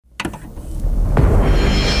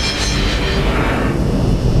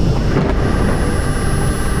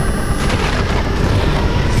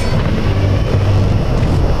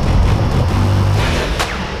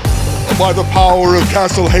by the power of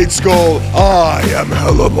Castle Hate Skull, I am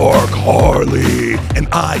Hellemark Harley. And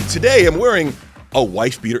I, today, am wearing a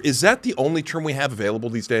wife beater. Is that the only term we have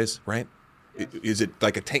available these days, right? Is it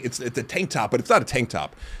like a tank? It's a tank top, but it's not a tank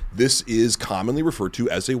top. This is commonly referred to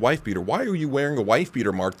as a wife beater. Why are you wearing a wife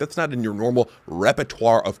beater, Mark? That's not in your normal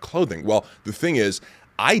repertoire of clothing. Well, the thing is,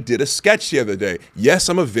 I did a sketch the other day. Yes,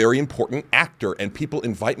 I'm a very important actor, and people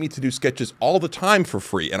invite me to do sketches all the time for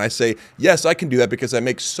free. And I say, yes, I can do that because I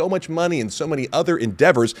make so much money in so many other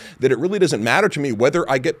endeavors that it really doesn't matter to me whether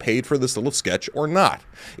I get paid for this little sketch or not.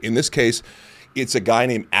 In this case, it's a guy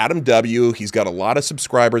named Adam W. He's got a lot of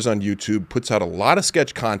subscribers on YouTube, puts out a lot of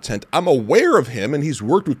sketch content. I'm aware of him, and he's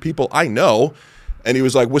worked with people I know. And he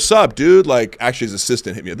was like, what's up, dude? Like, actually, his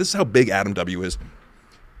assistant hit me up. This is how big Adam W. is.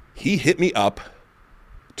 He hit me up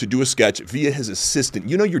to do a sketch via his assistant.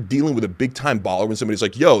 You know, you're dealing with a big-time baller when somebody's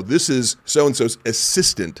like, yo, this is so-and-so's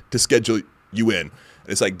assistant to schedule you in. And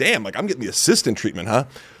it's like, damn, like, I'm getting the assistant treatment, huh?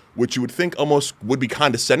 Which you would think almost would be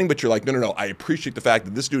condescending, but you're like, no, I appreciate the fact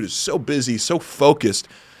that this dude is so busy, so focused,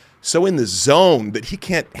 so in the zone that he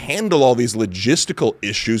can't handle all these logistical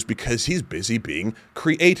issues because he's busy being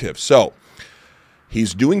creative. So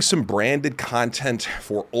he's doing some branded content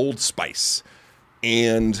for Old Spice,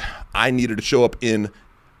 and I needed to show up in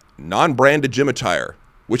non-branded gym attire,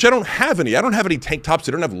 which I don't have any. I don't have any tank tops.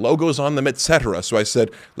 They don't have logos on them, etc. So I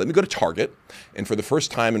said, let me go to Target, and for the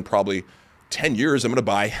first time in probably 10 years, I'm going to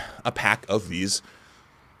buy a pack of these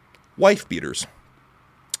wife beaters.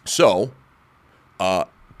 So,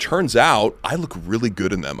 turns out I look really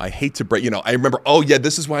good in them. I hate to break, I remember, oh yeah,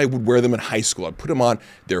 this is why I would wear them in high school. I'd put them on.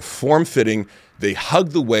 They're form-fitting. They hug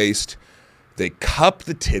the waist. They cup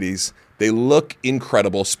the titties. They look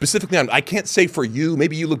incredible. Specifically on, I can't say for you,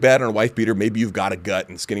 maybe you look bad on a wife beater. Maybe you've got a gut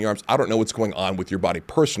and skinny arms. I don't know what's going on with your body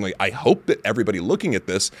personally. I hope that everybody looking at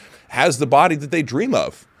this has the body that they dream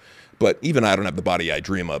of. But even I don't have the body I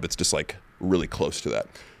dream of. It's just like really close to that.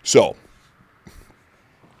 So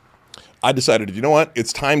I decided, you know what?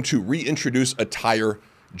 It's time to reintroduce attire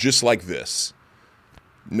just like this.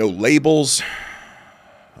 No labels,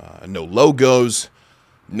 no logos,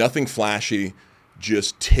 nothing flashy,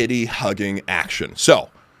 just titty hugging action. So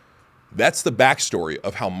that's the backstory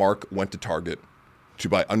of how Mark went to Target to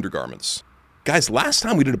buy undergarments. Guys, last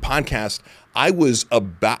time we did a podcast, I was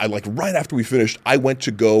about, like right after we finished, I went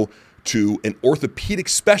to go to an orthopedic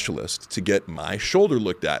specialist to get my shoulder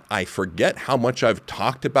looked at. I forget how much I've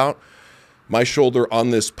talked about my shoulder on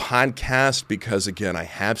this podcast because, again, I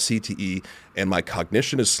have CTE and my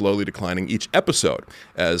cognition is slowly declining each episode.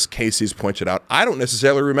 As Casey's pointed out, I don't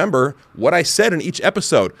necessarily remember what I said in each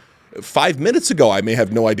episode. 5 minutes ago, I may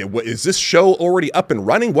have no idea. What, is this show already up and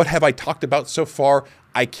running? What have I talked about so far?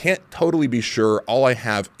 I can't totally be sure. All I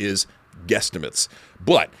have is guesstimates.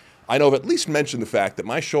 But I know I've at least mentioned the fact that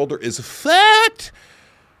my shoulder is fucked.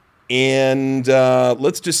 And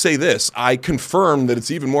let's just say this. I confirmed that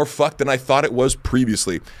it's even more fucked than I thought it was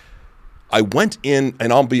previously. I went in,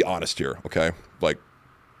 and I'll be honest here, okay? Like,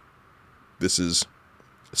 this is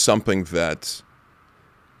something that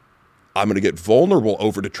I'm going to get vulnerable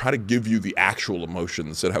over to try to give you the actual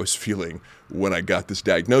emotions that I was feeling when I got this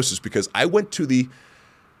diagnosis, because I went to the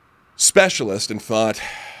specialist and thought,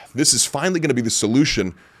 this is finally going to be the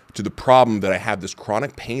solution to the problem that I have this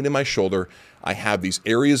chronic pain in my shoulder. I have these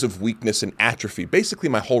areas of weakness and atrophy, basically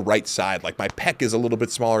my whole right side. Like my pec is a little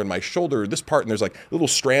bit smaller in my shoulder, this part, and there's like little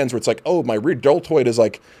strands where it's like, oh, my rear deltoid is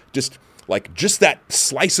like just that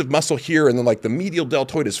slice of muscle here, and then like the medial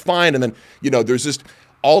deltoid is fine, and then, there's just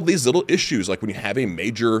all these little issues. Like when you have a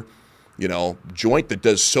major, joint that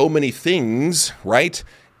does so many things, right?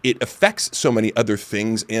 It affects so many other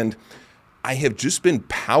things, and I have just been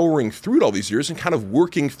powering through it all these years and kind of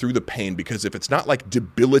working through the pain, because if it's not like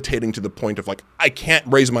debilitating to the point of like, I can't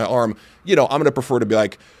raise my arm, I'm going to prefer to be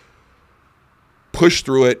like, push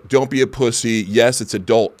through it. Don't be a pussy. Yes, it's a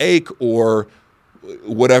dull ache or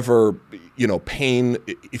whatever, pain.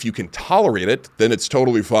 If you can tolerate it, then it's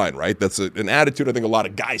totally fine, right? That's an attitude I think a lot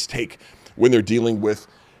of guys take when they're dealing with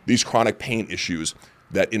these chronic pain issues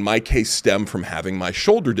that in my case stem from having my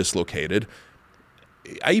shoulder dislocated.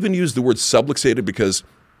 I even use the word subluxated because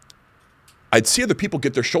I'd see other people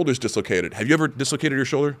get their shoulders dislocated. Have you ever dislocated your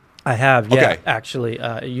shoulder? I have, yeah, okay. Actually.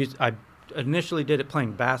 I initially did it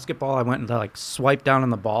playing basketball. I went and like swiped down on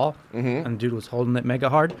the ball, and the dude was holding it mega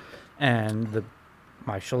hard, and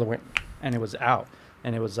my shoulder went, and it was out.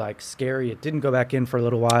 And it was like scary. It didn't go back in for a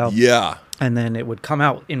little while. Yeah. And then it would come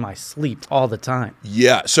out in my sleep all the time.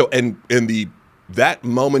 Yeah. So, and that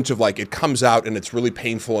moment of like, it comes out and it's really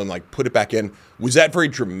painful and like put it back in, was that very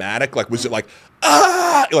dramatic? Like, was it like,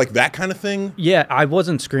 like that kind of thing? Yeah, I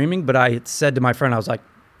wasn't screaming, but I said to my friend, I was like,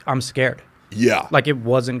 I'm scared. Yeah. Like it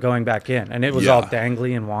wasn't going back in, and it was all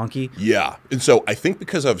dangly and wonky. Yeah. And so I think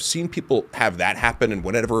because I've seen people have that happen, and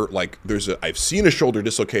whenever like I've seen a shoulder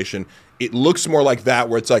dislocation, it looks more like that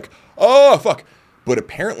where it's like, oh fuck. But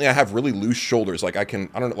apparently I have really loose shoulders. Like I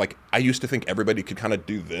don't know, like I used to think everybody could kind of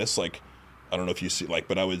do this. Like, I don't know if you see, like,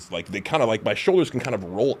 but I was like, they kind of like, my shoulders can kind of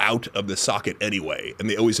roll out of the socket anyway. And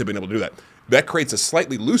they always have been able to do that. That creates a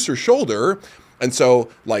slightly looser shoulder. And so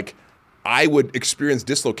like, I would experience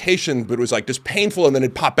dislocation, but it was like just painful, and then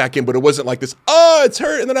it'd pop back in, but it wasn't like this, oh, it's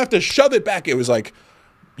hurt, and then I have to shove it back. It was like,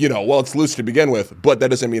 well, it's loose to begin with, but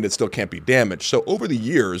that doesn't mean it still can't be damaged. So over the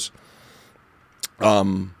years,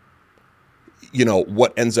 what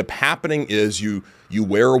ends up happening is you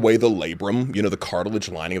wear away the labrum, the cartilage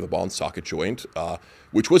lining of the ball and socket joint,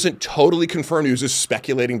 which wasn't totally confirmed. He was just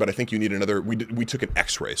speculating, but I think you need another, we took an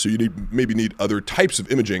x-ray. So you maybe need other types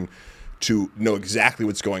of imaging to know exactly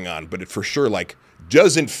what's going on, but it for sure like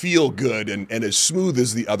doesn't feel good and as smooth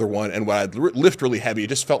as the other one. And when I'd lift really heavy, it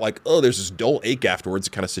just felt like, oh, there's this dull ache afterwards.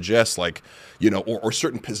 It kind of suggests like, or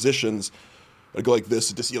certain positions, I'd go like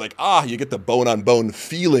this, just you like, you get the bone on bone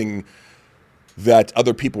feeling that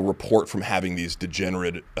other people report from having these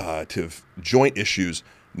degenerative joint issues.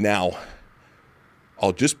 Now,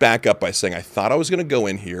 I'll just back up by saying I thought I was going to go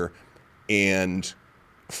in here and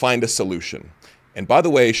find a solution. And by the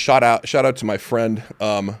way, shout out to my friend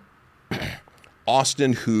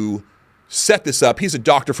Austin, who set this up. He's a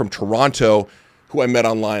doctor from Toronto who I met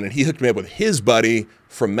online, and he hooked me up with his buddy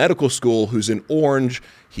from medical school who's in Orange.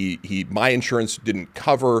 My insurance didn't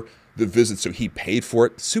cover the visit, so he paid for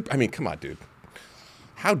it. I mean, come on, dude.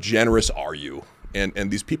 How generous are you?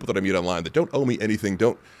 And these people that I meet online that don't owe me anything,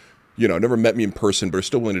 never met me in person, but are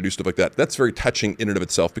still willing to do stuff like that. That's very touching in and of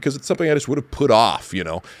itself because it's something I just would have put off,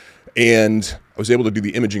 And I was able to do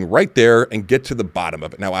the imaging right there and get to the bottom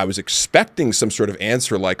of it. Now, I was expecting some sort of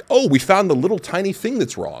answer like, oh, we found the little tiny thing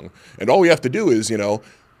that's wrong. And all we have to do is,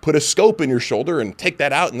 put a scope in your shoulder and take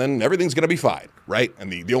that out, and then everything's going to be fine, right?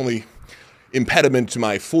 And the only impediment to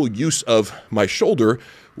my full use of my shoulder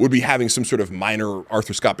would be having some sort of minor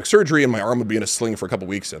arthroscopic surgery, and my arm would be in a sling for a couple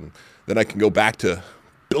weeks, and then I can go back to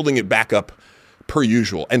building it back up per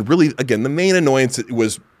usual. And really, again, the main annoyance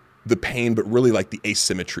was the pain, but really like the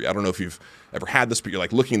asymmetry. I don't know if you've ever had this, but you're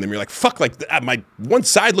like looking at them, you're like, fuck, like my one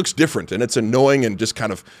side looks different, and it's annoying, and just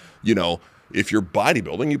kind of, if you're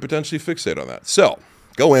bodybuilding, you potentially fixate on that. So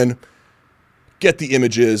go in, get the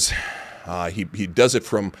images. He does it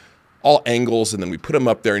from all angles, and then we put him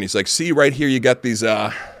up there, and he's like, see right here, you got these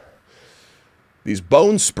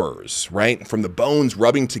bone spurs, right? From the bones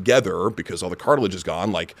rubbing together because all the cartilage is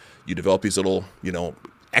gone, like you develop these little,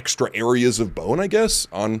 extra areas of bone, I guess,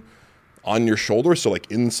 on your shoulder. So like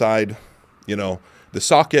inside, the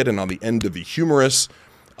socket and on the end of the humerus,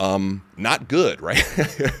 not good, right?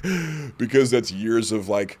 Because that's years of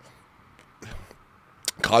like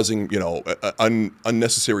causing,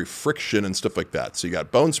 unnecessary friction and stuff like that. So you got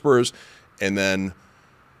bone spurs, and then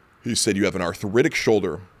he said you have an arthritic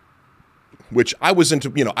shoulder, which I was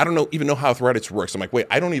into, I don't even know how arthritis works. I'm like, wait,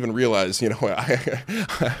 I don't even realize,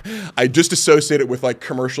 I just associate it with like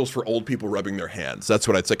commercials for old people rubbing their hands. That's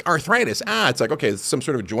what it's like, arthritis. It's like, okay, it's some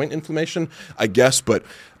sort of joint inflammation, I guess. But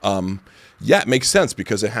it makes sense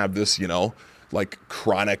because I have this, like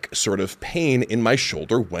chronic sort of pain in my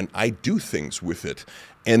shoulder when I do things with it.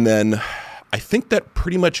 And then I think that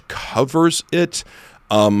pretty much covers it.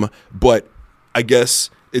 But I guess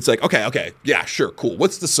it's like, okay, yeah, sure, cool.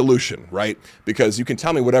 What's the solution, right? Because you can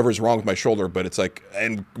tell me whatever's wrong with my shoulder, but it's like,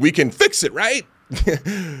 and we can fix it, right?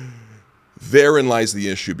 Therein lies the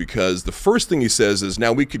issue, because the first thing he says is,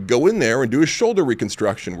 now we could go in there and do a shoulder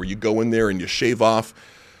reconstruction where you go in there and you shave off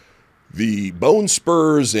the bone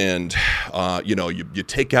spurs and, you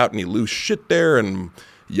take out any loose shit there and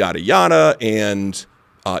yada, yada. And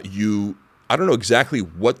I don't know exactly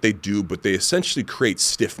what they do, but they essentially create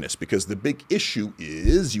stiffness, because the big issue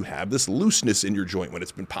is you have this looseness in your joint when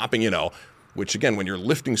it's been popping, which again, when you're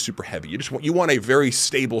lifting super heavy, you want a very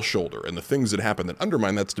stable shoulder. And the things that happen that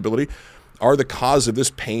undermine that stability are the cause of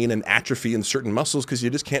this pain and atrophy in certain muscles, because you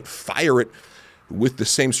just can't fire it with the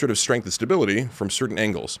same sort of strength and stability from certain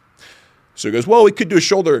angles. So he goes, well, we could do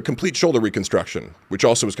a complete shoulder reconstruction, which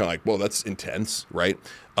also was kind of like, well, that's intense, right?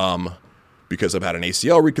 Because I've had an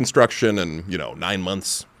ACL reconstruction and, 9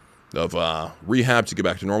 months of rehab to get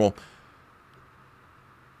back to normal.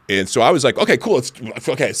 And so I was like, okay, cool.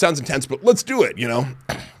 It sounds intense, but let's do it,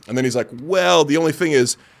 And then he's like, well, the only thing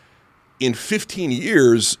is, in 15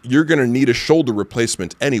 years, you're going to need a shoulder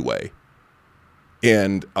replacement anyway.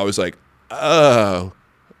 And I was like, oh,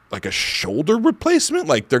 like a shoulder replacement.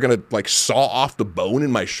 Like they're going to like saw off the bone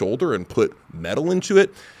in my shoulder and put metal into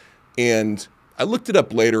it. And I looked it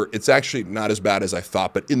up later. It's actually not as bad as I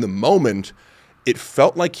thought, but in the moment, it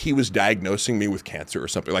felt like he was diagnosing me with cancer or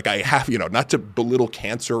something. Like I have, not to belittle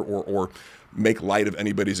cancer or make light of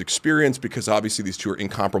anybody's experience, because obviously these two are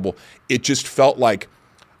incomparable. It just felt like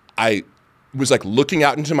I was like looking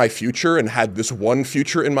out into my future and had this one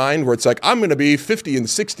future in mind where it's like, I'm going to be 50 and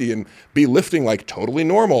 60 and be lifting like totally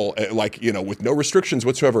normal, like, with no restrictions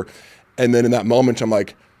whatsoever. And then in that moment, I'm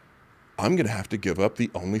like, I'm going to have to give up the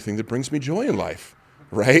only thing that brings me joy in life.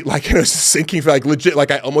 Right? Like, it was sinking, like legit,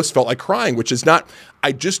 like I almost felt like crying, which is not,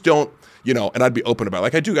 I just don't, and I'd be open about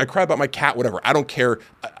it. Like I cry about my cat, whatever. I don't care.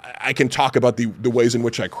 I can talk about the ways in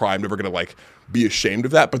which I cry. I'm never going to like be ashamed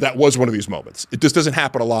of that. But that was one of these moments. It just doesn't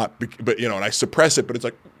happen a lot, but and I suppress it, but it's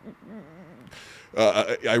like,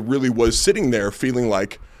 I really was sitting there feeling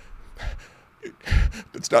like,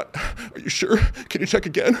 it's not, are you sure? Can you check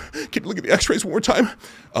again? Can you look at the x-rays one more time?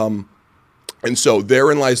 And so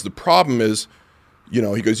therein lies the problem is, he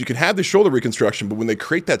goes, you can have the shoulder reconstruction, but when they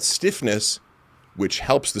create that stiffness, which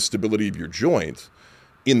helps the stability of your joint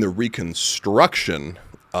in the reconstruction,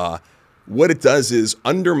 what it does is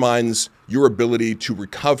undermines your ability to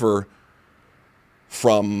recover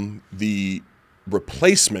from the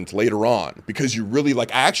replacement later on, because you really I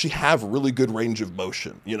actually have really good range of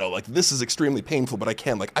motion. Like this is extremely painful, but I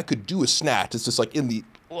could do a snatch. It's just like in the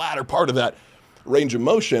latter part of that range of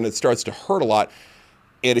motion, it starts to hurt a lot.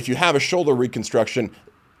 And if you have a shoulder reconstruction,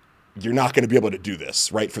 you're not going to be able to do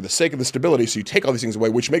this, right? For the sake of the stability. So you take all these things away,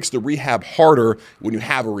 which makes the rehab harder when you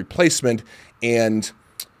have a replacement, and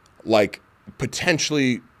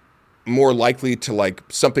potentially more likely to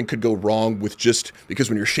something could go wrong with just because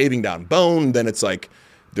when you're shaving down bone, then it's like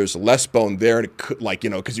there's less bone there, and it could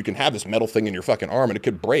because you can have this metal thing in your fucking arm and it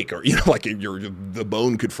could break, or the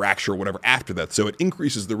bone could fracture or whatever after that. So it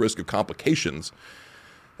increases the risk of complications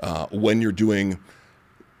when you're doing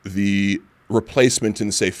the replacement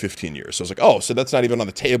in say 15 years. So I was like, oh, so that's not even on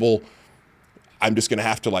the table. I'm just going to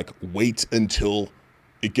have to wait until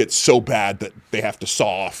it gets so bad that they have to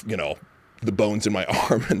saw off, the bones in my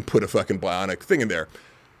arm and put a fucking bionic thing in there.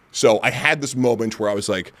 So I had this moment where I was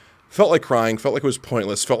like, felt like crying, felt like it was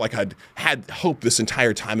pointless, felt like I'd had hope this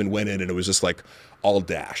entire time and went in and it was just all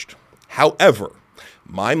dashed. However,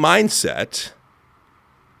 my mindset,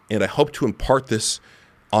 and I hope to impart this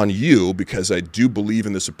on you because I do believe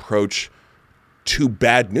in this approach to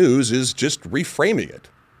bad news, is just reframing it.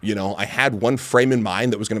 I had one frame in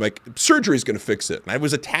mind that was going to surgery is going to fix it. And I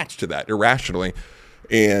was attached to that irrationally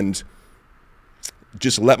and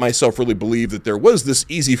just let myself really believe that there was this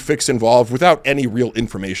easy fix involved without any real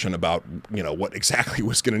information about, what exactly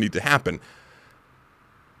was going to need to happen.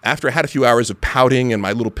 After I had a few hours of pouting and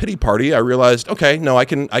my little pity party, I realized, okay, no, I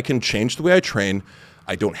can change the way I train.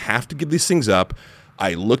 I don't have to give these things up.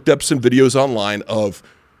 I looked up some videos online of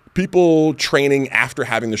people training after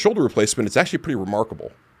having the shoulder replacement. It's actually pretty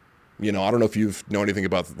remarkable. I don't know if you've know anything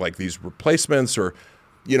about these replacements or,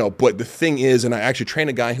 but the thing is, and I actually train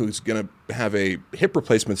a guy who's going to have a hip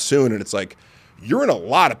replacement soon. And it's you're in a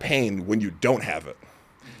lot of pain when you don't have it.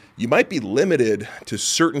 You might be limited to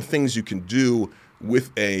certain things you can do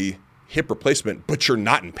with a hip replacement, but you're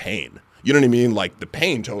not in pain. You know what I mean? The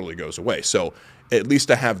pain totally goes away. So at least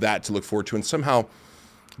I have that to look forward to. And somehow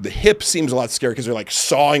the hip seems a lot scary because they're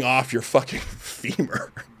sawing off your fucking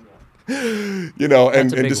femur. And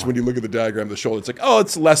just when you look at the diagram of the shoulder, it's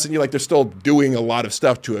it's less, and they're still doing a lot of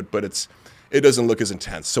stuff to it, but it doesn't look as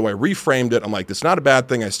intense. So I reframed it. I'm like, it's not a bad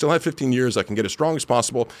thing. I still have 15 years. I can get as strong as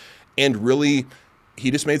possible. And really,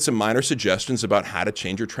 he just made some minor suggestions about how to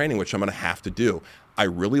change your training, which I'm going to have to do. I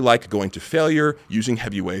really like going to failure, using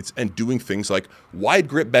heavy weights, and doing things like wide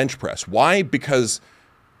grip bench press. Why? Because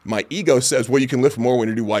my ego says, well, you can lift more when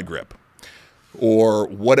you do wide grip or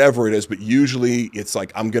whatever it is. But usually it's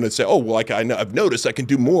I'm going to say, oh, well, I've noticed I can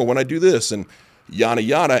do more when I do this and yada,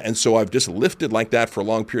 yada. And so I've just lifted like that for a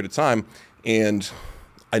long period of time. And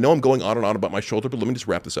I know I'm going on and on about my shoulder, but let me just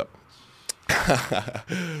wrap this up.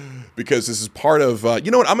 Because this is part of, I'm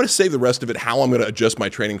going to save the rest of it, how I'm going to adjust my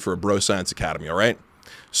training for a Bro Science Academy, all right?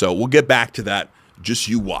 So we'll get back to that. Just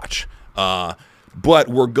you watch. But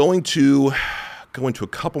we're going to go into a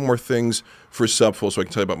couple more things for Subfull so I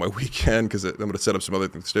can tell you about my weekend, because I'm going to set up some other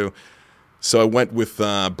things too. So I went with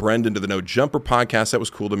Brendan to the No Jumper podcast. That was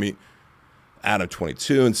cool to meet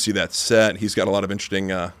Adam22 and see that set. He's got a lot of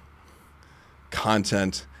interesting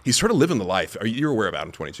content. He's sort of living the life. You're aware of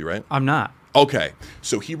Adam22, right? I'm not. Okay.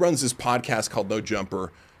 So he runs this podcast called No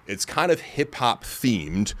Jumper. It's kind of hip-hop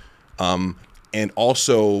themed and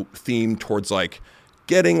also themed towards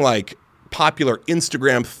getting popular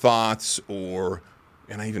Instagram thoughts, or,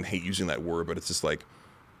 and I even hate using that word, but it's just like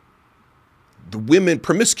the women,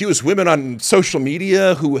 promiscuous women on social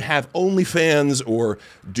media who have OnlyFans or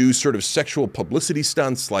do sort of sexual publicity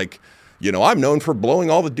stunts, like, you know, I'm known for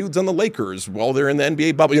blowing all the dudes on the Lakers while they're in the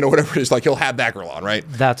NBA bubble, you know, whatever it is, like he'll have that girl on, right?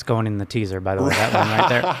 That's going in the teaser, by the way, that one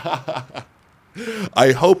right there.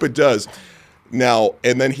 I hope it does. Now,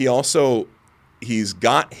 and then he's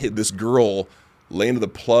got this girl, Lane of the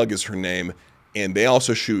Plug is her name, and they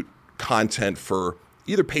also shoot content for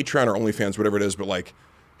either Patreon or OnlyFans, whatever it is, but like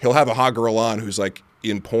he'll have a hot girl on who's like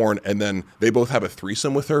in porn, and then they both have a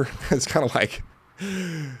threesome with her. It's kind of like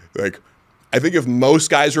I think if most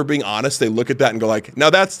guys were being honest, they look at that and go like, now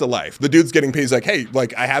that's the life. The dude's getting paid. He's like, hey,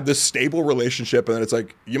 like I have this stable relationship. And then it's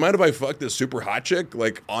like, you mind if I fuck this super hot chick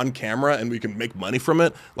like on camera and we can make money from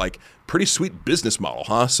it? Like pretty sweet business model,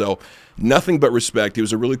 huh? So nothing but respect. He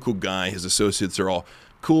was a really cool guy. His associates are all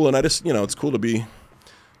cool. And I just, you know, it's cool to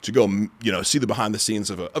go, you know, see the behind the scenes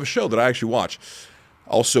of a show that I actually watch.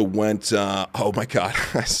 Also went, oh my God,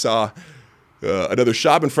 I saw another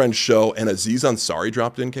Shab and Friends show, and Aziz Ansari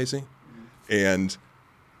dropped in, Casey. And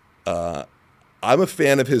I'm a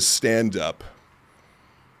fan of his stand-up.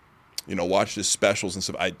 You know, watched his specials and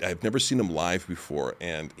stuff. I've never seen him live before,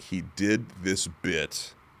 and he did this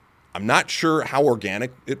bit. I'm not sure how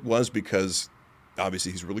organic it was because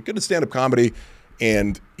obviously he's really good at stand-up comedy,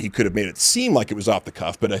 and he could have made it seem like it was off the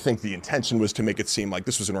cuff, but I think the intention was to make it seem like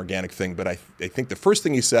this was an organic thing. But I think the first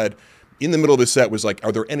thing he said in the middle of the set was like,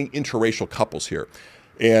 are there any interracial couples here?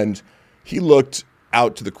 And he looked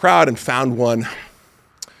out to the crowd and found one.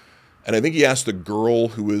 And I think he asked the girl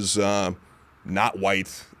who was not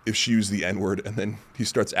white if she used the N-word. And then he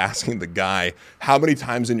starts asking the guy, how many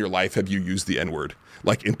times in your life have you used the N-word?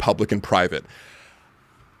 Like in public and private.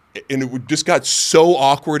 And it just got so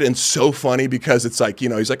awkward and so funny because it's like, you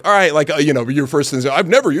know, he's like, all right, like, you know, your first thing is, I've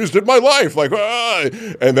never used it in my life. Like,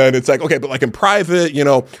 and then it's like, okay, but like in private, you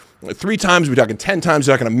know, 3 times, we're talking 10 times,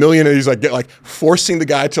 we're talking 1 million. And he's like forcing the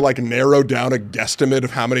guy to like narrow down a guesstimate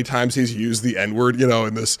of how many times he's used the N-word, you know,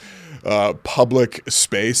 in this public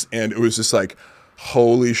space. And it was just like,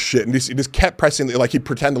 holy shit. And he just kept pressing, like he'd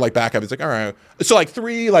pretend to like back up. He's like, all right. So like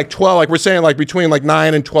 3, like 12, like we're saying like between like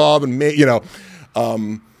 9 and 12 and you know,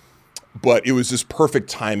 but it was just perfect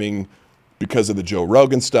timing because of the Joe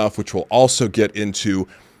Rogan stuff, which we'll also get into.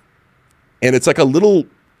 And it's like a little,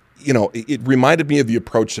 you know, it reminded me of the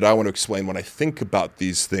approach that I want to explain when I think about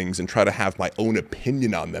these things and try to have my own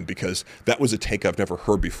opinion on them, because that was a take I've never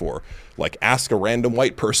heard before. Like, ask a random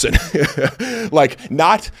white person, like,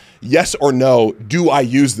 not yes or no, do I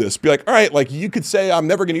use this? Be like, all right, like, you could say I'm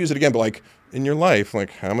never going to use it again, but like, in your life,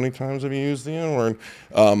 like, how many times have you used the N-word?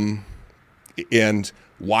 And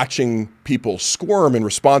watching people squirm in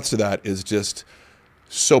response to that is just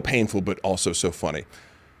so painful, but also so funny.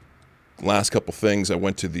 Last couple things, I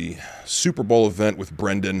went to the Super Bowl event with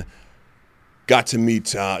Brendan. Got to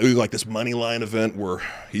meet, it was like this money line event where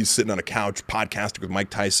he's sitting on a couch podcasting with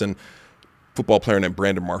Mike Tyson, football player named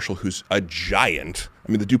Brandon Marshall, who's a giant.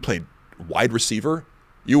 I mean, the dude played wide receiver.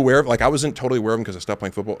 You aware of, like, I wasn't totally aware of him because I stopped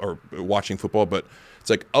playing football or watching football, but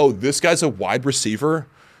it's like, oh, this guy's a wide receiver?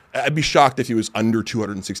 I'd be shocked if he was under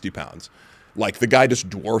 260 pounds. Like, the guy just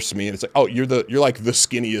dwarfs me, and it's like, oh, you're like the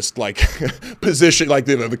skinniest, like, position, like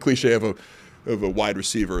the cliche of a wide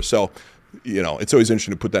receiver. So, you know, it's always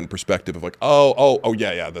interesting to put that in perspective of like, oh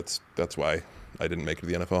yeah, that's why I didn't make it to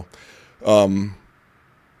the NFL.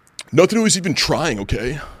 Nothing was even trying,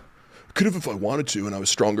 okay? Could have if I wanted to, and I was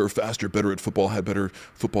stronger, faster, better at football, had better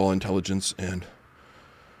football intelligence, and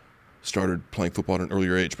started playing football at an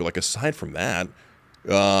earlier age. But like, aside from that,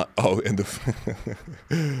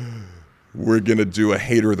 we're going to do a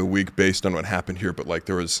hater of the week based on what happened here. But like,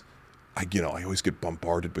 there was, I always get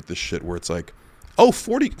bombarded with this shit where it's like, oh,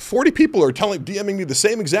 40 people are DMing me the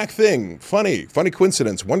same exact thing. Funny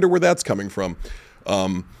coincidence. Wonder where that's coming from.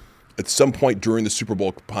 At some point during the Super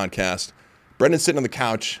Bowl podcast, Brendan's sitting on the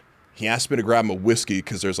couch. He asked me to grab him a whiskey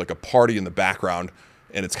because there's like a party in the background.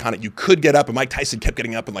 And it's kind of, you could get up, and Mike Tyson kept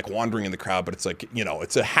getting up and like wandering in the crowd, but it's like, you know,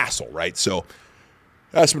 it's a hassle, right? So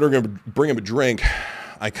I asked him to bring him a drink.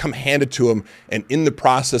 I come hand it to him, and in the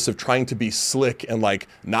process of trying to be slick and like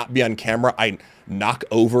not be on camera, I knock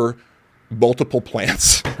over multiple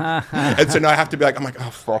plants. And so now I have to be like, I'm like,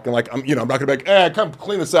 oh fuck, and like, I'm not gonna be like, come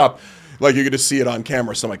clean this up. Like, you're gonna see it on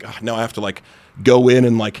camera. So I'm like, oh, now I have to like go in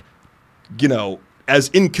and like, you know,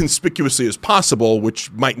 as inconspicuously as possible,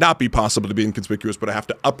 which might not be possible to be inconspicuous, but I have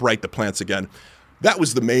to upright the plants again. That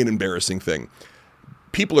was the main embarrassing thing.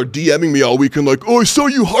 people are DMing me all weekend like, oh, I saw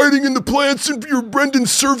you hiding in the plants and you're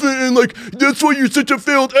Brendan's servant and like, that's why you're such a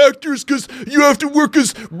failed actor is because you have to work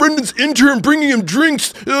as Brendan's intern bringing him drinks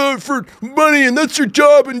for money and that's your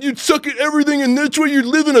job and you suck at everything and that's why you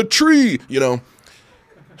live in a tree, you know?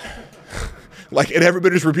 Like, and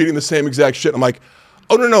everybody's repeating the same exact shit. I'm like,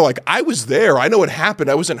 oh, no, like, I was there. I know what happened.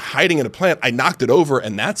 I wasn't hiding in a plant. I knocked it over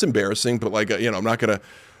and that's embarrassing, but like, you know, I'm not going to,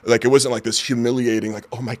 like, it wasn't like this humiliating, like,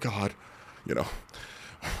 oh my God, you know.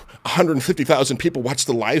 150,000 people watched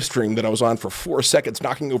the live stream that I was on for 4 seconds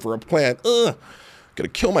knocking over a plant. Gonna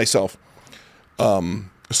kill myself.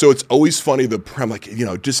 So it's always funny. I'm like, you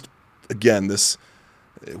know, just again,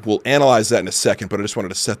 we'll analyze that in a second, but I just wanted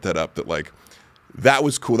to set that up that like, that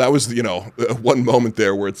was cool. That was, you know, one moment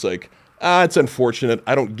there where it's like, it's unfortunate.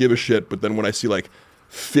 I don't give a shit. But then when I see like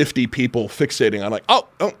 50 people fixating on like, oh,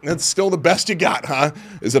 that's still the best you got, huh?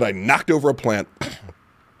 Is that I knocked over a plant.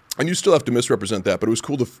 And you still have to misrepresent that, but it was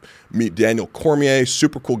cool to meet Daniel Cormier,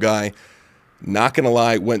 super cool guy. Not going to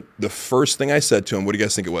lie, the first thing I said to him, what do you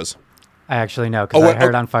guys think it was? I actually know, because I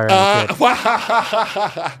heard on Fire as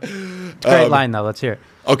a kid. Great line, though. Let's hear it.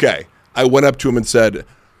 Okay. I went up to him and said,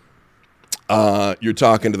 you're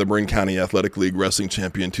talking to the Marin County Athletic League wrestling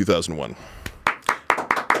champion 2001.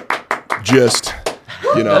 Just...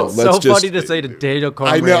 You know, that's so funny to say to Daniel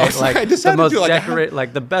Cormier. I know. Like I just the most like, decorate,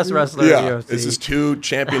 like the best wrestler in the UFC. This is 2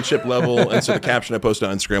 championship level. And so the caption I posted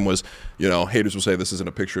on Instagram was, you know, haters will say this isn't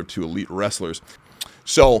a picture of 2 elite wrestlers.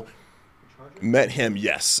 So met him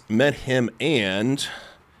and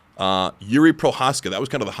Yuri Prohaska. That was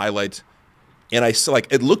kind of the highlight. And I saw,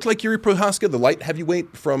 like, it looked like Yuri Prohaska, the light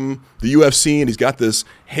heavyweight from the UFC, and he's got this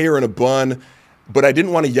hair in a bun. But I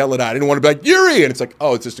didn't want to yell it out. I didn't want to be like, Yuri! And it's like,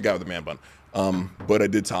 oh, it's just a guy with a man bun. But I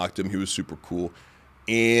did talk to him. He was super cool.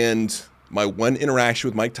 And my one interaction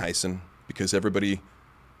with Mike Tyson, because everybody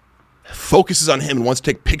focuses on him and wants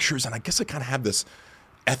to take pictures, and I guess I kind of have this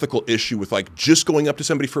ethical issue with like just going up to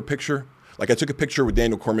somebody for a picture. Like I took a picture with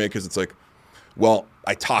Daniel Cormier because it's like, well,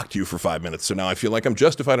 I talked to you for 5 minutes, so now I feel like I'm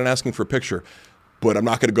justified in asking for a picture. But I'm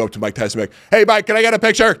not going to go up to Mike Tyson and be like, hey, Mike, can I get a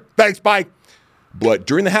picture? Thanks, bye. But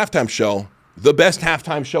during the halftime show, the best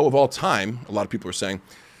halftime show of all time, a lot of people are saying,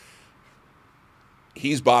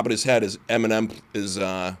 he's bobbing his head as Eminem is,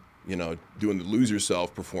 you know, doing the Lose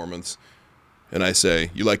Yourself performance. And I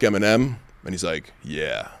say, you like Eminem? And he's like,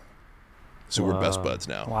 yeah. So we're best buds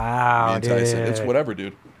now. Wow, dude. It's whatever,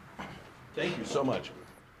 dude. Thank you so much.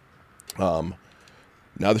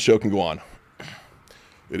 Now the show can go on.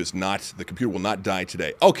 It is not, the computer will not die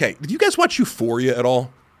today. Okay, did you guys watch Euphoria at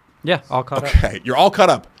all? Yeah, all caught up. Okay, you're all caught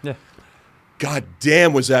up. Yeah. God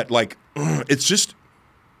damn, was that like, it's just,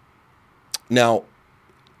 now,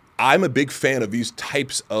 I'm a big fan of these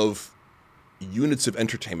types of units of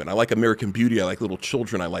entertainment. I like American Beauty. I like Little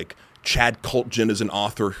Children. I like Chad Kultgen as an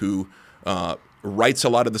author who writes a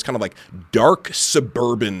lot of this kind of like dark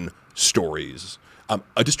suburban stories. I'm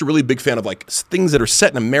just a really big fan of like things that are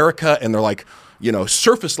set in America and they're like, you know,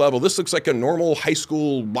 surface level. This looks like a normal high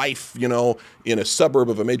school life, you know, in a suburb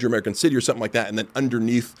of a major American city or something like that. And then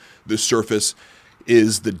underneath the surface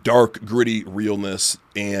is the dark, gritty realness.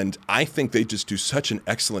 And I think they just do such an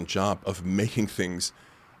excellent job of making things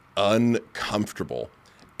uncomfortable.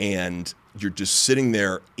 And you're just sitting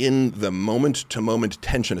there in the moment-to-moment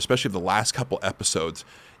tension, especially the last couple episodes.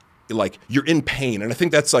 Like, you're in pain. And I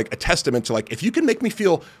think that's like a testament to like, if you can make me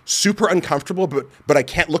feel super uncomfortable, but I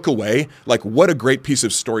can't look away, like what a great piece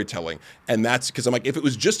of storytelling. And that's because I'm like, if it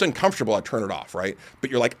was just uncomfortable, I'd turn it off, right? But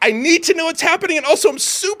you're like, I need to know what's happening. And also I'm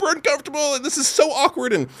super uncomfortable. And this is so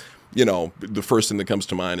awkward. And, you know, the first thing that comes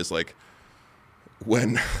to mind is like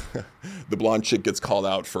when the blonde chick gets called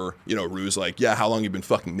out for, you know, Rue's like, yeah, how long you been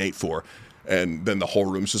fucking Nate for? And then the whole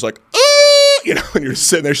room's just like, you know, and you're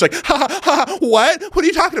sitting there, she's like, ha, ha, ha, what? What are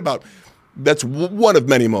you talking about? That's one of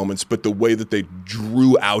many moments, but the way that they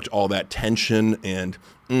drew out all that tension and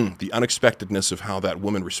the unexpectedness of how that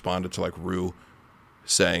woman responded to like Rue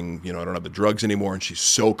saying, you know, I don't have the drugs anymore. And she's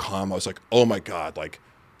so calm. I was like, oh my God, like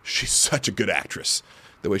she's such a good actress.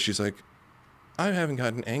 The way she's like, I haven't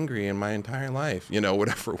gotten angry in my entire life, you know,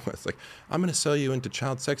 whatever it was. Like, I'm going to sell you into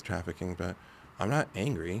child sex trafficking, but I'm not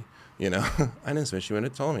angry. You know, I didn't switch you in.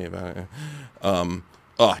 It told me about it.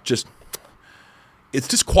 It's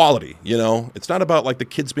just quality, you know. It's not about like the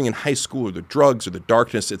kids being in high school or the drugs or the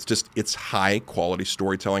darkness. It's high quality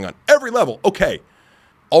storytelling on every level. Okay.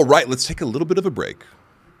 All right. Let's take a little bit of a break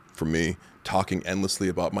from me talking endlessly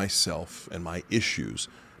about myself and my issues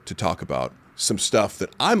to talk about some stuff that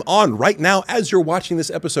I'm on right now as you're watching this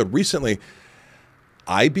episode. Recently,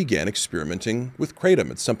 I began experimenting with Kratom.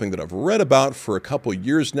 It's something that I've read about for a couple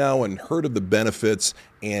years now and heard of the benefits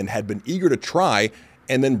and had been eager to try.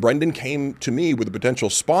 And then Brendan came to me with a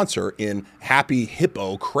potential sponsor in Happy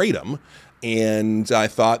Hippo Kratom. And I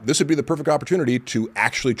thought this would be the perfect opportunity to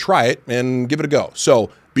actually try it and give it a go. So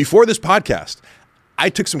before this podcast, I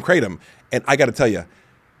took some Kratom, and I got to tell you,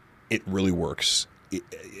 it really works.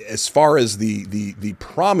 As far as the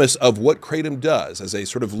promise of what Kratom does as a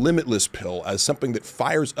sort of limitless pill, as something that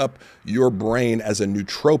fires up your brain as a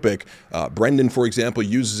nootropic. Brendan, for example,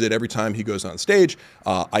 uses it every time he goes on stage.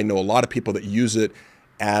 I know a lot of people that use it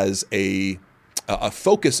as a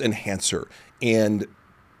focus enhancer. And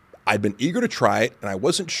I've been eager to try it, and I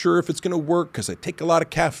wasn't sure if it's going to work because I take a lot of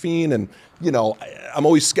caffeine, and, I'm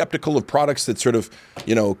always skeptical of products that sort of,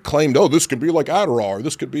 claimed, oh, this could be like Adderall, or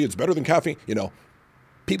this could be, it's better than caffeine.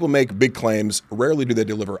 People make big claims. Rarely do they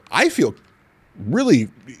deliver. I feel really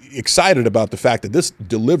excited about the fact that this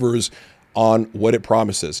delivers on what it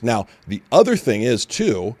promises. Now, the other thing is,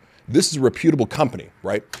 too, this is a reputable company,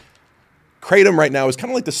 right? Kratom right now is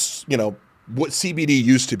kind of like this, what CBD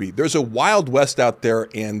used to be. There's a wild west out there,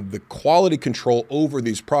 and the quality control over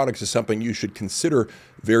these products is something you should consider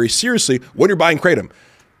very seriously when you're buying Kratom.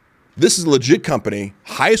 This is a legit company,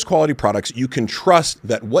 highest quality products. You can trust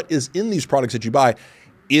that what is in these products that you buy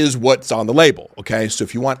is what's on the label, okay? So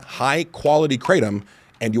if you want high quality Kratom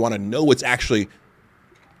and you want to know what's actually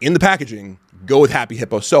in the packaging, go with Happy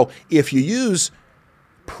Hippo. So if you use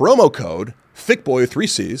promo code ThickBoy with 3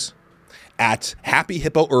 C's, at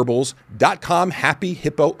happyhippoherbals.com,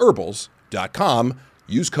 happyhippoherbals.com.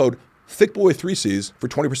 Use code ThickBoy3Cs for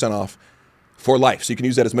 20% off for life. So you can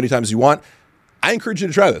use that as many times as you want. I encourage you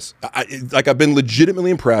to try this. I've been legitimately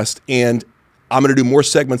impressed, and I'm going to do more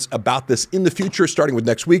segments about this in the future, starting with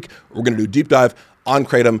next week. We're going to do a deep dive on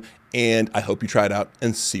Kratom, and I hope you try it out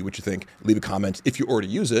and see what you think. Leave a comment if you already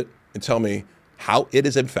use it and tell me how it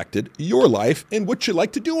has infected your life and what you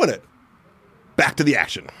like to do in it. Back to the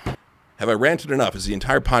action. Have I ranted enough? Is the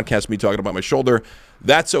entire podcast me talking about my shoulder?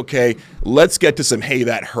 That's okay. Let's get to some hey,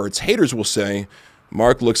 that hurts. Haters will say,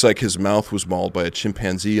 Mark looks like his mouth was mauled by a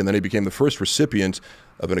chimpanzee, and then he became the first recipient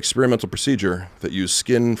of an experimental procedure that used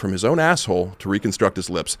skin from his own asshole to reconstruct his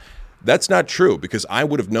lips. That's not true, because I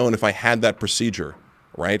would have known if I had that procedure,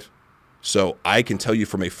 right? So I can tell you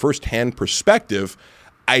from a firsthand perspective,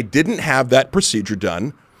 I didn't have that procedure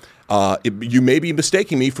done. You may be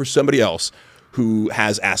mistaking me for somebody else who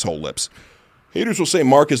has asshole lips. Haters will say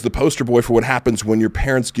Mark is the poster boy for what happens when your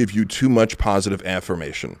parents give you too much positive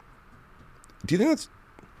affirmation. Do you think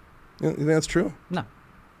that's true? No.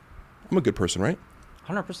 I'm a good person, right?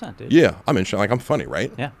 100%, dude. Yeah, I'm funny,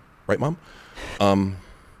 right? Yeah. Right, Mom?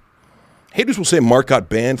 Haters will say Mark got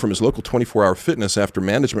banned from his local 24-hour fitness after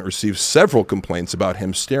management received several complaints about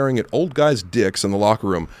him staring at old guys' dicks in the locker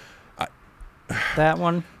room. That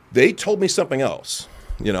one? They told me something else,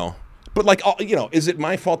 But is it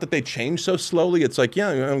my fault that they changed so slowly? It's like,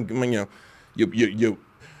 you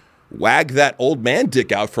wag that old man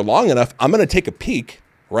dick out for long enough, I'm going to take a peek,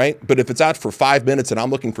 right? But if it's out for 5 minutes and I'm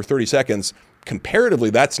looking for 30 seconds, comparatively,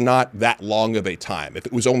 that's not that long of a time. If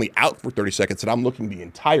it was only out for 30 seconds and I'm looking the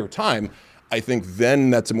entire time, I think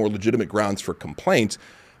then that's a more legitimate grounds for complaint.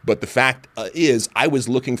 But the fact is, I was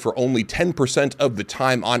looking for only 10% of the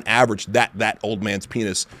time on average that old man's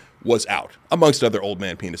penis was out, amongst other old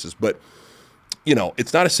man penises. But,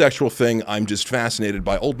 it's not a sexual thing. I'm just fascinated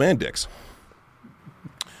by old man dicks.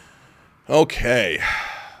 Okay.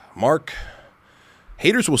 Mark.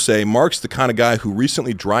 Haters will say Mark's the kind of guy who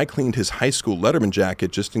recently dry cleaned his high school Letterman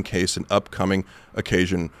jacket just in case an upcoming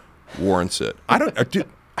occasion warrants it.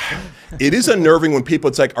 It is unnerving when people,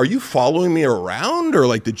 it's like, are you following me around? Or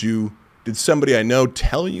like, did somebody I know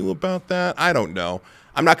tell you about that? I don't know.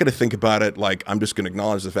 I'm not going to think about it. Like, I'm just going to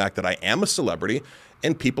acknowledge the fact that I am a celebrity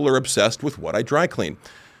and people are obsessed with what I dry clean.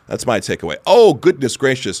 That's my takeaway. Oh, goodness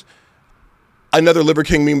gracious. Another Liver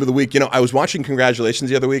King meme of the week. I was watching Congratulations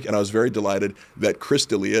the other week, and I was very delighted that Chris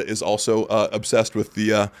D'Elia is also obsessed with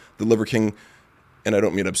the Liver King. And I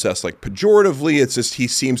don't mean obsessed like pejoratively. It's just he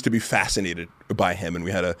seems to be fascinated by him. And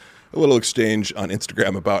we had a little exchange on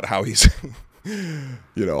Instagram about how he's,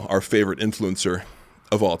 our favorite influencer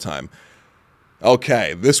of all time.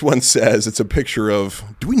 Okay, this one says it's a picture of,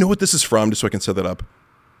 do we know what this is from, just so I can set that up?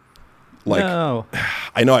 No.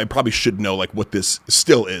 I know I probably should know what this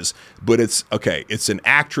still is, but it's an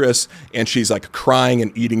actress, and she's crying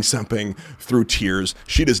and eating something through tears.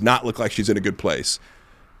 She does not look like she's in a good place.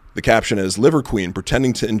 The caption is, Liver Queen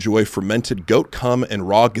pretending to enjoy fermented goat cum and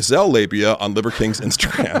raw gazelle labia on Liver King's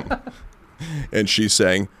Instagram. And she's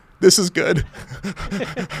saying, this is good.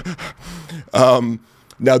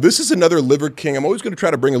 Now, this is another Liver King. I'm always going to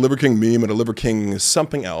try to bring a Liver King meme and a Liver King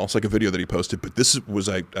something else, like a video that he posted, but this was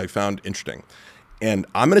I found interesting. And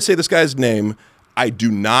I'm going to say this guy's name. I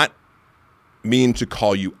do not mean to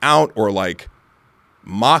call you out or like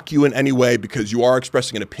mock you in any way, because you are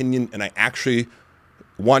expressing an opinion, and I actually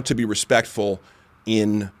want to be respectful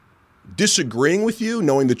in disagreeing with you,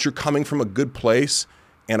 knowing that you're coming from a good place,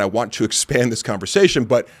 and I want to expand this conversation.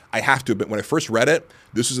 But I have to admit, when I first read it,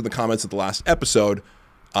 this was in the comments of the last episode,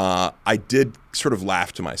 I did sort of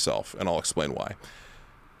laugh to myself, and I'll explain why.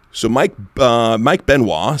 So Mike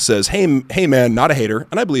Benoit says, hey man, not a hater,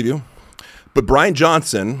 and I believe you, but Brian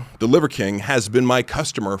Johnson, the Liver King, has been my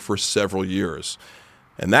customer for several years.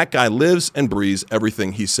 And that guy lives and breathes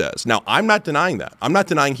everything he says. Now, I'm not denying that. I'm not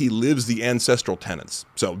denying he lives the ancestral tenets.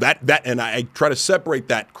 So that, and I try to separate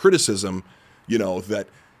that criticism, that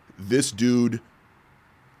this dude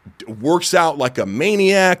works out like a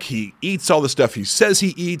maniac. He eats all the stuff he says he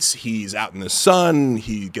eats. He's out in the sun.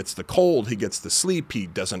 He gets the cold. He gets the sleep. He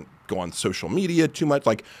doesn't go on social media too much.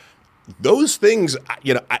 Like those things,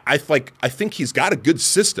 I think he's got a good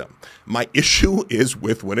system. My issue is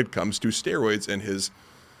with when it comes to steroids and his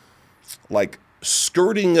like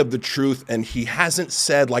skirting of the truth. And he hasn't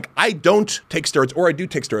said like, I don't take steroids or I do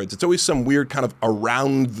take steroids. It's always some weird kind of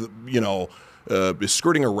around the,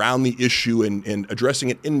 skirting around the issue and addressing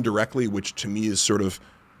it indirectly, which to me is sort of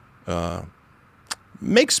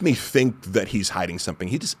makes me think that he's hiding something.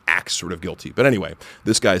 He just acts sort of guilty. But anyway,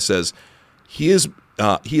 this guy says he's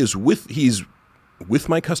with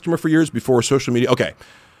my customer for years before social media. Okay.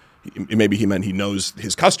 Maybe he meant he knows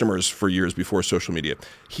his customers for years before social media.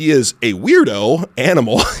 He is a weirdo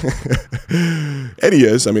animal. And he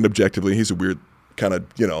is. I mean, objectively, he's a weird kind of,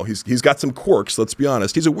 he's got some quirks, let's be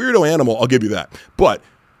honest. He's a weirdo animal, I'll give you that. But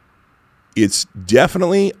it's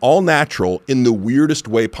definitely all natural in the weirdest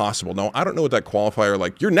way possible. Now, I don't know what that qualifier,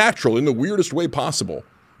 like, you're natural in the weirdest way possible.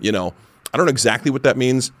 I don't know exactly what that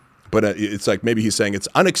means. But it's like maybe he's saying it's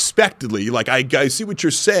unexpectedly, like I see what you're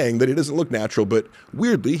saying, that he doesn't look natural, but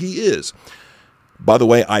weirdly he is. By the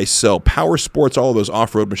way, I sell power sports, all of those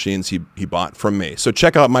off-road machines he bought from me. So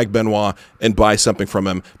check out Mike Benoit and buy something from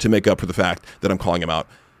him to make up for the fact that I'm calling him out.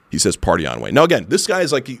 He says party on way. Now again, this guy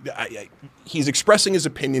is like, he's expressing his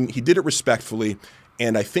opinion. He did it respectfully.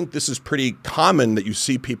 And I think this is pretty common that you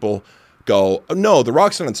see people go, oh, no, The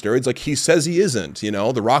Rock's not on steroids. Like he says he isn't,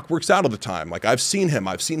 The Rock works out all the time. Like I've seen him,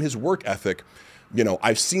 I've seen his work ethic,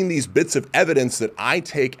 I've seen these bits of evidence that I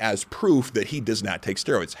take as proof that he does not take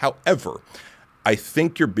steroids. However, I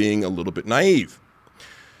think you're being a little bit naive.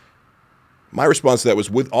 My response to that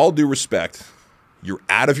was, with all due respect, you're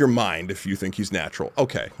out of your mind if you think he's natural.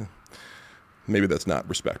 Okay, maybe that's not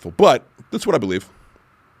respectful, but that's what I believe.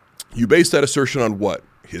 You base that assertion on what?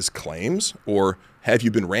 His claims, or have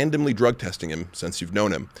you been randomly drug testing him since you've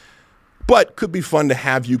known him? But could be fun to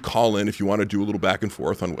have you call in if you want to do a little back and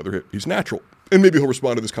forth on whether he's natural. And maybe he'll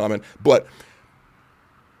respond to this comment. But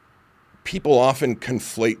people often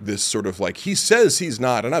conflate this sort of like, he says he's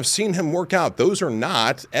not, and I've seen him work out. Those are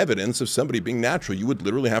not evidence of somebody being natural. You would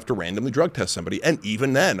literally have to randomly drug test somebody. And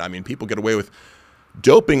even then, I mean, people get away with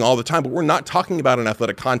doping all the time, but we're not talking about an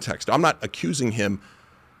athletic context. I'm not accusing him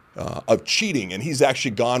of cheating. And he's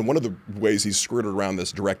actually gone, one of the ways he's skirted around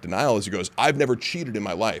this direct denial is he goes, I've never cheated in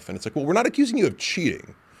my life. And it's like, well, we're not accusing you of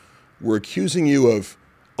cheating. We're accusing you of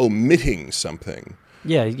omitting something.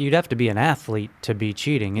 Yeah, you'd have to be an athlete to be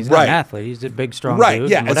cheating. He's not an athlete. He's a big, strong dude.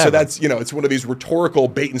 Yeah. And so that's, it's one of these rhetorical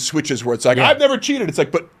bait and switches where it's like, I've never cheated. It's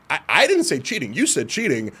like, but I didn't say cheating. You said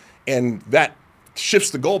cheating. And that shifts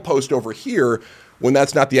the goalpost over here when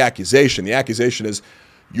that's not the accusation. The accusation is,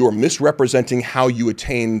 you're misrepresenting how you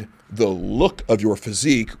attained the look of your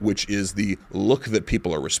physique, which is the look that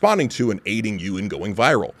people are responding to and aiding you in going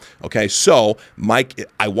viral. Okay, so Mike,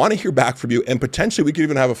 I want to hear back from you, and potentially we could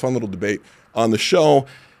even have a fun little debate on the show.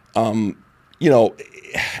 And I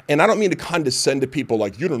don't mean to condescend to people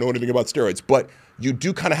like, you don't know anything about steroids, but you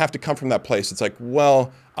do kind of have to come from that place. It's like,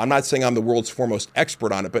 well, I'm not saying I'm the world's foremost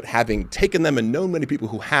expert on it, but having taken them and known many people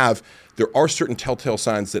who have, there are certain telltale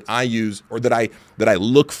signs that I use or that I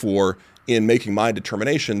look for in making my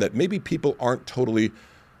determination that maybe people aren't totally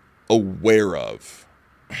aware of.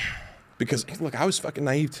 Because, look, I was fucking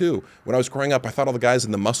naive too. When I was growing up, I thought all the guys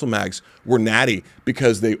in the muscle mags were natty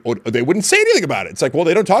because they wouldn't say anything about it. It's like, well,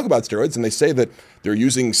 they don't talk about steroids, and they say that they're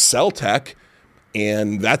using cell tech,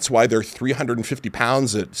 and that's why they're 350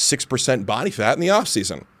 pounds at 6% body fat in the off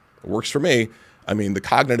season. It works for me. I mean, the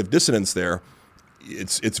cognitive dissonance there,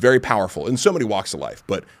 it's very powerful in so many walks of life.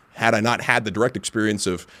 But had I not had the direct experience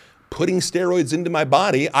of putting steroids into my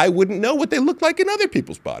body, I wouldn't know what they look like in other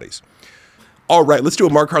people's bodies. All right, let's do a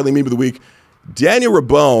Mark Harley meme of the week. Daniel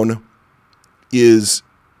Rabone is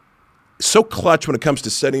so clutch when it comes to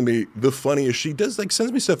sending me the funniest. She does like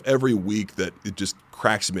sends me stuff every week that it just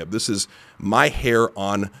cracks me up. This is my hair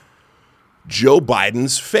on Joe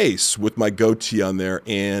Biden's face with my goatee on there.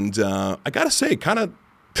 And I got to say, kind of,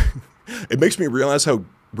 it makes me realize how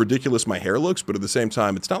ridiculous my hair looks. But at the same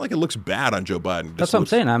time, it's not like it looks bad on Joe Biden. That's what I'm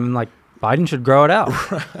saying. I'm like, Biden should grow it out.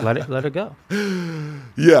 Let it go.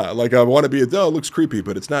 Yeah, like I want to be, it looks creepy,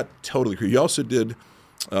 but it's not totally creepy. He also did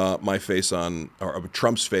my face on, or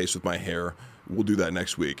Trump's face with my hair. We'll do that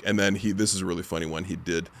next week. And then this is a really funny one. He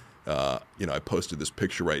did, I posted this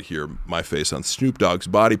picture right here, my face on Snoop Dogg's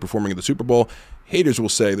body performing at the Super Bowl. Haters will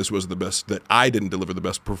say this was the best, that I didn't deliver the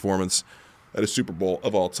best performance at a Super Bowl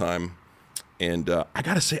of all time. And I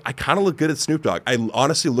got to say, I kind of look good at Snoop Dogg. I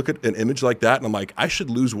honestly look at an image like that, and I'm like, I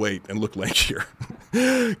should lose weight and look lankier.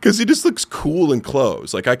 Because he just looks cool in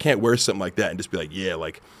clothes. Like, I can't wear something like that and just be like, yeah,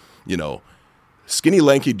 like, skinny,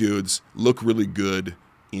 lanky dudes look really good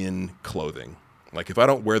in clothing. Like, if I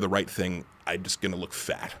don't wear the right thing, I'm just going to look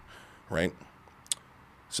fat, right?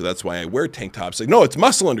 So that's why I wear tank tops. Like, no, it's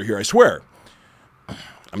muscle under here, I swear.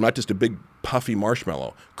 I'm not just a big puffy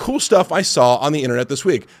marshmallow. Cool stuff I saw on the internet this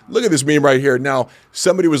week. Look at this meme right here. Now,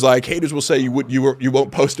 somebody was like, haters will say you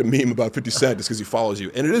won't post a meme about 50 Cent just because he follows you.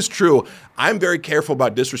 And it is true. I'm very careful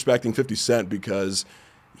about disrespecting 50 Cent because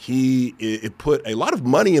it put a lot of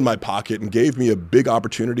money in my pocket and gave me a big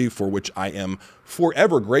opportunity for which I am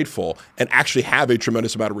forever grateful and actually have a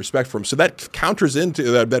tremendous amount of respect for him. So that counters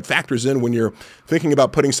into that factors in when you're thinking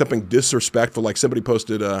about putting something disrespectful. Like somebody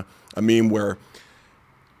posted a meme where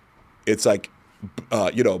it's like,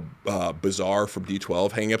 Bizarre from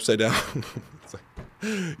D12 hanging upside down. It's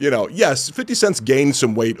like, yes, 50 Cent's gained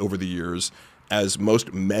some weight over the years, as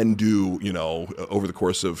most men do, over the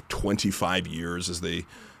course of 25 years as they,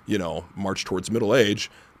 march towards middle age.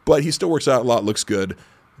 But he still works out a lot, looks good.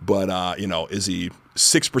 But, is he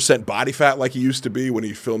 6% body fat like he used to be when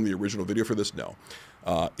he filmed the original video for this? No.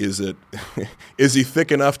 Is he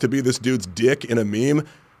thick enough to be this dude's dick in a meme?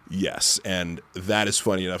 Yes, and that is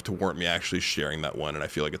funny enough to warrant me actually sharing that one, and I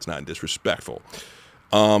feel like it's not disrespectful.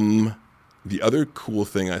 The other cool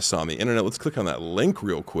thing I saw on the internet, let's click on that link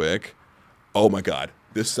real quick. Oh my God,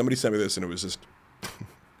 somebody sent me this, and it was just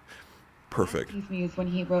perfect. His muse when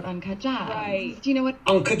he wrote Uncut Gems. Right. Do you know what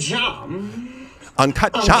Uncut Gems?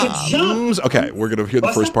 Uncut Gems. Okay, we're gonna hear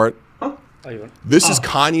the first part. Huh? This is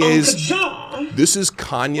Kanye's. This is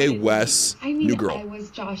Kanye West's new girl. I was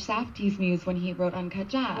Josh Safdie's muse when he wrote Uncut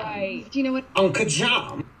Gems. Right. Do you know what Uncut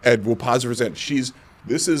Gems? And we'll pause for a second.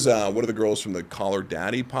 This is one of the girls from the Call Her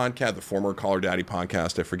Daddy podcast, the former Call Her Daddy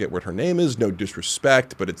podcast. I forget what her name is. No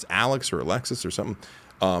disrespect, but it's Alex or Alexis or something.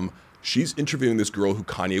 She's interviewing this girl who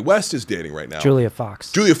Kanye West is dating right now. Julia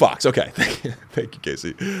Fox. Julia Fox. Okay. Thank you,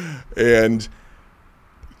 Casey. And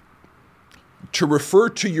to refer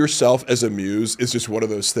to yourself as a muse is just one of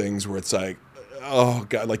those things where it's like, oh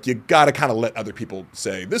God, like you got to kind of let other people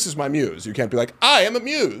say, this is my muse. You can't be like, I am a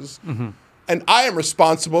muse. Mm-hmm. And I am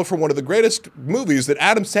responsible for one of the greatest movies that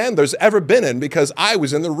Adam Sandler's ever been in because I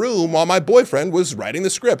was in the room while my boyfriend was writing the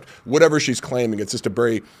script. Whatever she's claiming, it's just a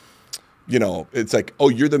very, it's like, oh,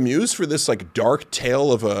 you're the muse for this like dark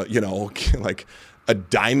tale of a, like a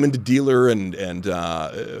diamond dealer and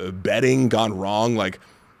betting gone wrong. Like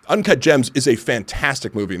Uncut Gems is a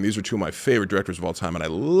fantastic movie. And these are two of my favorite directors of all time. And I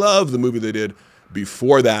love the movie they did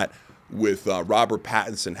before that with Robert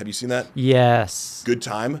Pattinson. Have you seen that? Yes. Good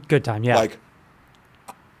Time? Good Time, yeah.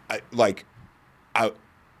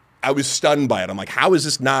 I was stunned by it. I'm like, how is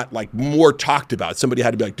this not like more talked about? Somebody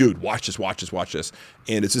had to be like, dude, watch this.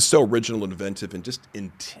 And it's just so original and inventive and just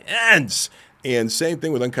intense. And same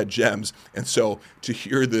thing with Uncut Gems. And so to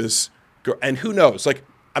hear this, and who knows, like,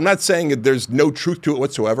 I'm not saying that there's no truth to it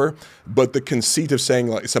whatsoever, but the conceit of saying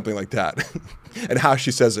like something like that and how she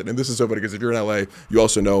says it. And this is so funny because if you're in LA, you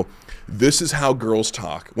also know this is how girls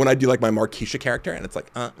talk. When I do like my Markeisha character and it's like,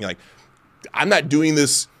 you're like, I'm not doing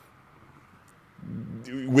this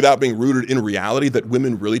without being rooted in reality that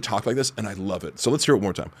women really talk like this. And I love it. So let's hear it one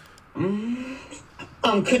more time.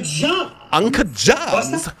 Uncut Gems. Uncut Gems.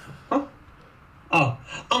 What's that? Huh? Oh,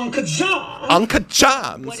 Uncut Gems. Uncut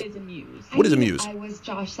Gems. What is a muse? What is a muse? I was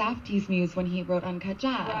Josh Safdie's muse when he wrote Uncut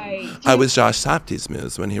Gems. Right. I was Josh Safdie's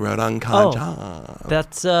muse when he wrote Uncut Gems.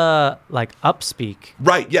 That's like upspeak.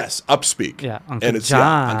 Right, yes, upspeak. Yeah, Uncut and it's Gems.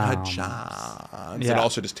 Uncut Gems. Yeah. And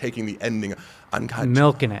also just taking the ending, Uncut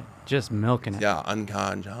Milking Gems. it. Just milking it. Yeah,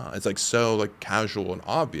 Uncut Gems. It's like so like casual and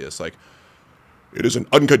obvious. Like, it isn't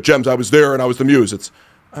Uncut Gems, I was there and I was the muse. It's,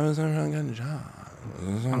 I was Uncut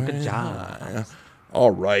Gems. Uncut Gems.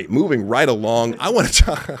 All right, moving right along. I want to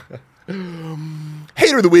talk. Hey,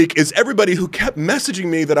 hater of the week is everybody who kept messaging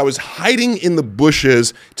me that I was hiding in the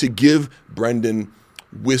bushes to give Brendan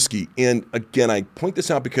whiskey. And again, I point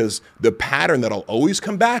this out because the pattern that I'll always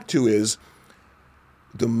come back to is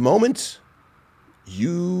the moment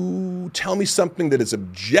you tell me something that is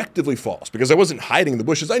objectively false, because I wasn't hiding in the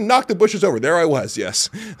bushes. I knocked the bushes over. There I was. Yes.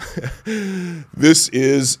 This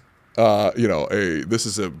is, this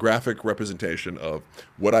is a graphic representation of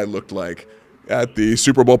what I looked like at the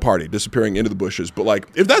Super Bowl party, disappearing into the bushes. But like,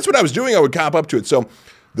 if that's what I was doing, I would cop up to it. So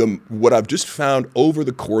what I've just found over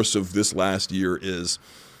the course of this last year is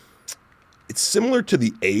it's similar to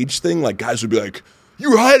the age thing. Like guys would be like,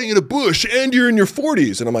 "You're hiding in a bush and you're in your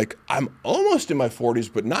 40s." And I'm like, I'm almost in my 40s,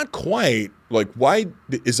 but not quite. Like, why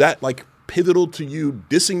is that like pivotal to you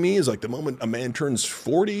dissing me? Is like the moment a man turns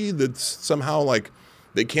 40, that's somehow like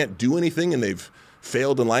they can't do anything and they've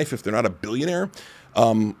failed in life if they're not a billionaire.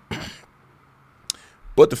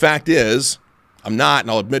 But the fact is, I'm not,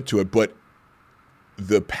 and I'll admit to it, but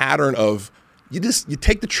the pattern of you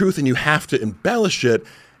take the truth and you have to embellish it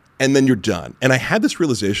and then you're done. And I had this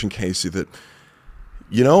realization, Casey, that,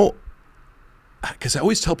 because I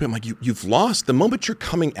always tell people, I'm like, you've lost the moment you're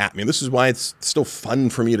coming at me. And this is why it's still fun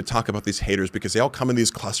for me to talk about these haters, because they all come in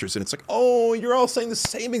these clusters and it's like, oh, you're all saying the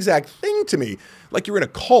same exact thing to me. Like you're in a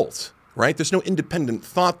cult, right? There's no independent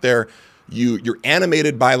thought there. You're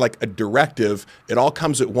animated by like a directive. It all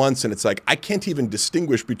comes at once. And it's like, I can't even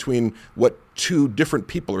distinguish between what two different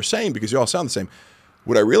people are saying because you all sound the same.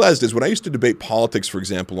 What I realized is when I used to debate politics, for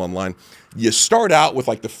example, online, you start out with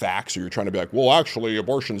like the facts, or you're trying to be like, well, actually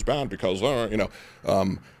abortion's bad because,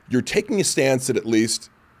 you're taking a stance that at least,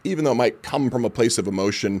 even though it might come from a place of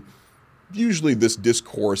emotion, usually this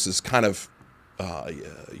discourse is kind of,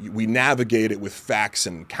 we navigate it with facts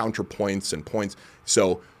and counterpoints and points.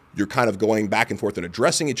 So you're kind of going back and forth and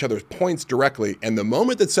addressing each other's points directly. And the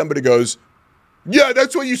moment that somebody goes, yeah,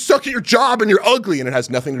 that's why you suck at your job and you're ugly, and it has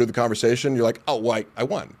nothing to do with the conversation, you're like, oh, well, I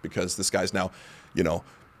won, because this guy's now,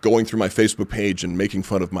 going through my Facebook page and making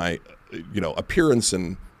fun of my, appearance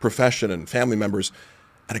and profession and family members.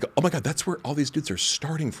 And I go, oh my God, that's where all these dudes are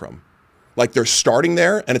starting from. Like they're starting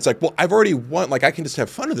there. And it's like, well, I've already won. Like I can just have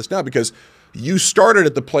fun with this now because you started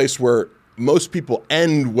at the place where most people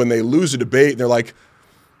end when they lose a debate and they're like,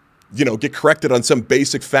 get corrected on some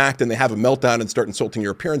basic fact and they have a meltdown and start insulting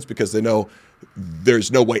your appearance because they know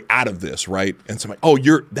there's no way out of this, right? And so I'm like,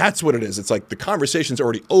 oh, that's what it is. It's like the conversation's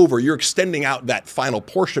already over. You're extending out that final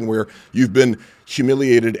portion where you've been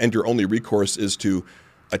humiliated and your only recourse is to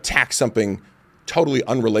attack something totally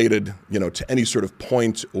unrelated, to any sort of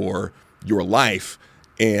point or your life.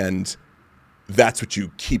 And that's what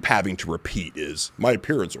you keep having to repeat is my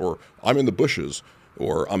appearance, or I'm in the bushes,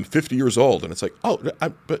 or I'm 50 years old. And it's like,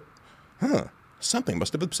 something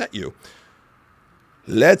must have upset you.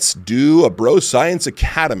 Let's do a Bro Science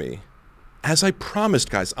Academy. As I promised,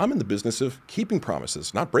 guys, I'm in the business of keeping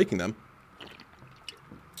promises, not breaking them.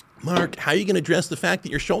 Mark, how are you going to address the fact that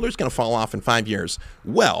your shoulder's going to fall off in 5 years?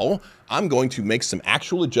 Well, I'm going to make some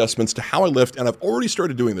actual adjustments to how I lift, and I've already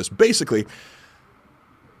started doing this. Basically,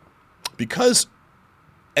 because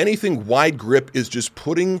anything wide grip is just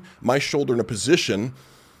putting my shoulder in a position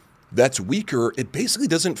that's weaker, it basically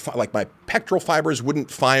doesn't, like my pectoral fibers wouldn't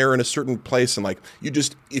fire in a certain place. And like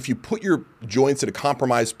if you put your joints in a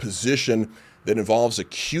compromised position that involves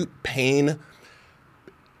acute pain,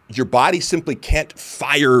 your body simply can't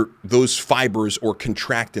fire those fibers or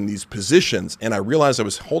contract in these positions. And I realized I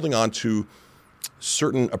was holding on to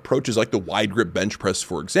certain approaches like the wide grip bench press,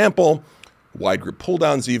 for example, wide grip pull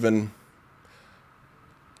downs even.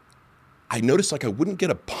 I noticed like I wouldn't get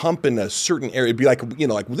a pump in a certain area. It'd be like,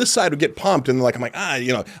 like this side would get pumped. And like, I'm like,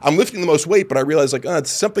 I'm lifting the most weight, but I realized like,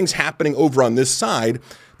 something's happening over on this side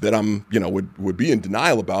that I'm, would be in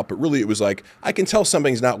denial about. But really it was like, I can tell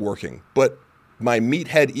something's not working. But my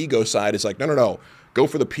meathead ego side is like, no, go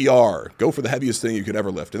for the PR, go for the heaviest thing you could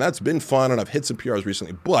ever lift. And that's been fun. And I've hit some PRs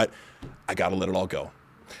recently, but I got to let it all go.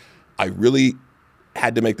 I really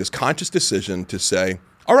had to make this conscious decision to say,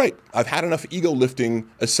 all right, I've had enough ego lifting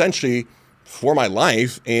essentially for my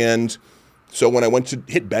life. And so when I went to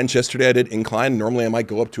hit bench yesterday, I did incline. Normally I might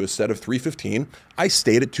go up to a set of 315. I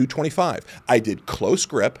stayed at 225. I did close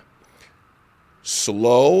grip,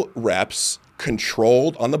 slow reps,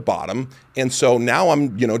 controlled on the bottom. And so now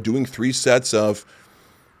I'm, doing 3 sets of,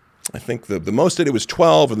 I think the most I did was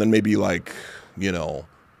 12 and then maybe like,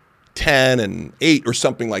 10 and 8 or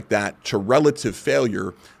something like that to relative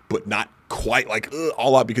failure, but not quite like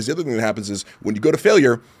all out. Because the other thing that happens is when you go to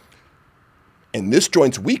failure, and this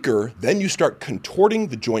joint's weaker, then you start contorting,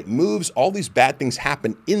 the joint moves, all these bad things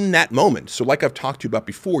happen in that moment. So like I've talked to you about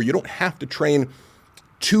before, you don't have to train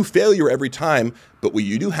to failure every time. But what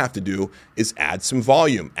you do have to do is add some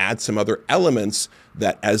volume, add some other elements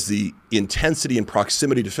that as the intensity and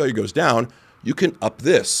proximity to failure goes down, you can up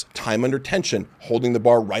this time under tension, holding the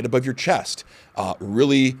bar right above your chest,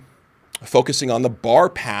 really focusing on the bar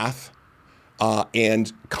path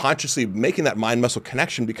and consciously making that mind muscle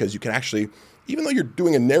connection, because you can actually, even though you're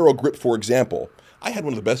doing a narrow grip, for example, I had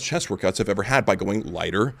one of the best chest workouts I've ever had by going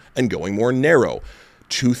lighter and going more narrow.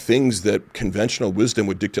 Two things that conventional wisdom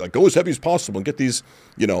would dictate, like go as heavy as possible and get these,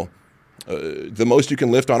 the most you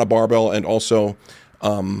can lift on a barbell, and also,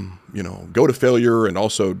 go to failure, and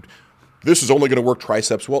also this is only going to work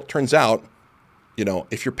triceps. Well, it turns out,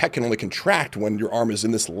 if your pec can only contract when your arm is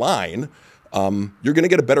in this line, you're going to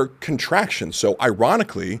get a better contraction. So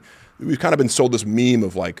ironically, we've kind of been sold this meme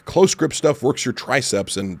of like close grip stuff works your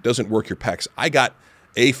triceps and doesn't work your pecs. I got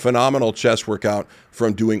a phenomenal chest workout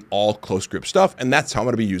from doing all close grip stuff, and that's how I'm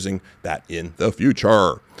going to be using that in the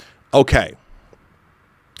future. Okay.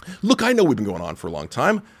 Look, I know we've been going on for a long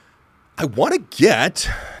time. I want to get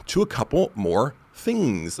to a couple more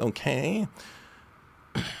things, okay?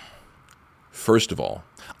 First of all,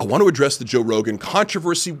 I want to address the Joe Rogan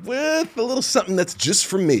controversy with a little something that's just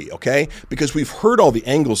for me, okay? Because we've heard all the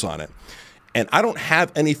angles on it, and I don't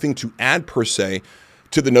have anything to add per se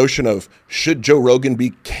to the notion of should Joe Rogan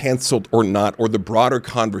be canceled or not, or the broader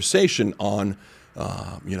conversation on,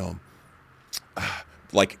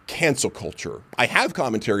 like cancel culture. I have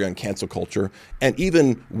commentary on cancel culture and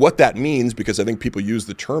even what that means, because I think people use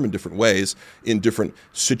the term in different ways in different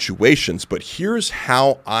situations. But here's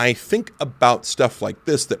how I think about stuff like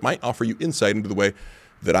this that might offer you insight into the way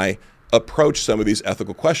that I approach some of these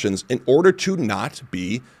ethical questions in order to not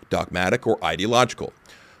be dogmatic or ideological.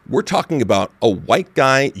 We're talking about a white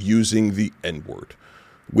guy using the N-word,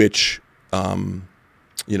 which, the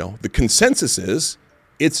consensus is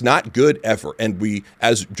it's not good ever. And we,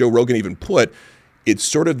 as Joe Rogan even put, it's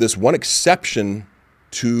sort of this one exception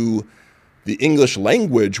to the English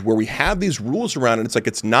language where we have these rules around it. It's like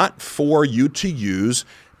it's not for you to use.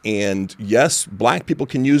 And yes, black people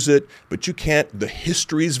can use it, but you can't. The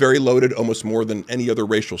history is very loaded, almost more than any other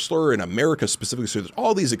racial slur in America specifically. So there's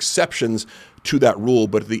all these exceptions to that rule.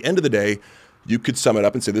 But at the end of the day, you could sum it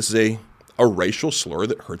up and say this is a racial slur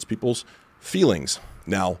that hurts people's feelings.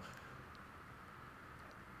 Now,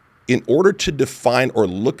 in order to define or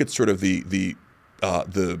look at sort of the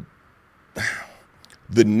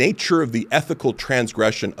nature of the ethical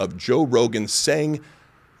transgression of Joe Rogan saying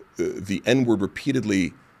the N-word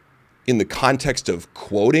repeatedly in the context of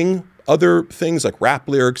quoting other things like rap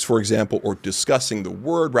lyrics, for example, or discussing the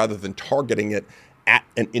word rather than targeting it at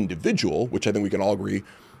an individual, which I think we can all agree,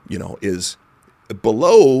 is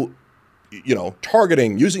below,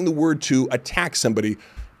 targeting, using the word to attack somebody.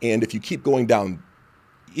 And if you keep going down,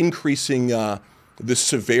 increasing the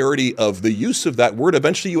severity of the use of that word,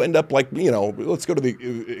 eventually you end up like, let's go to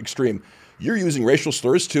the extreme. You're using racial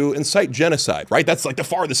slurs to incite genocide, right? That's like the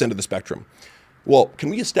farthest end of the spectrum. Well, can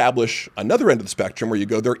we establish another end of the spectrum where you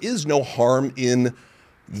go, there is no harm in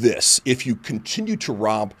this if you continue to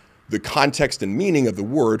rob the context and meaning of the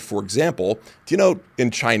word? For example, do you know in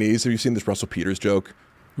Chinese, have you seen this Russell Peters joke?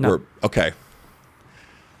 No. Okay.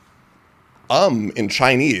 In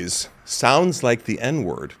Chinese sounds like the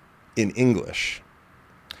N-word in English.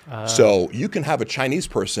 So you can have a Chinese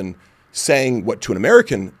person saying what to an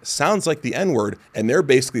American sounds like the N-word, and they're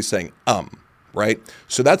basically saying, right?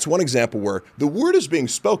 So that's one example where the word is being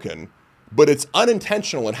spoken, but it's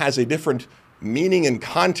unintentional and has a different meaning and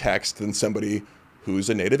context than somebody who's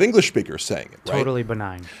a native English speaker saying it, right? Totally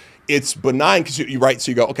benign. It's benign because you're right.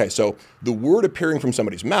 So you go, okay, so the word appearing from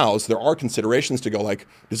somebody's mouths, there are considerations to go like,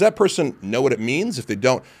 does that person know what it means? If they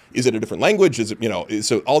don't, is it a different language? Is it,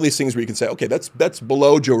 so all these things where you can say, okay, that's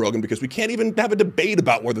below Joe Rogan because we can't even have a debate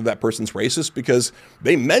about whether that person's racist because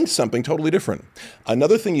they meant something totally different.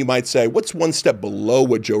 Another thing you might say, what's one step below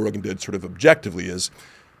what Joe Rogan did sort of objectively is,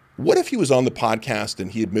 what if he was on the podcast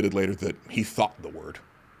and he admitted later that he thought the word,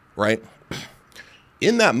 right?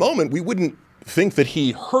 In that moment, we wouldn't think that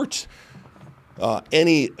he hurt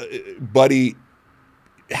anybody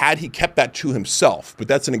had he kept that to himself. But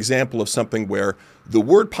that's an example of something where the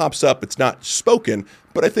word pops up, it's not spoken,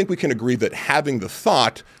 but I think we can agree that having the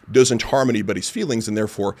thought doesn't harm anybody's feelings and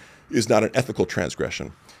therefore is not an ethical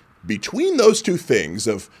transgression. Between those two things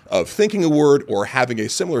of thinking a word or having a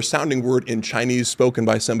similar sounding word in Chinese spoken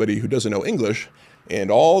by somebody who doesn't know English,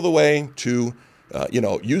 and all the way to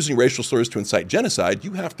using racial slurs to incite genocide,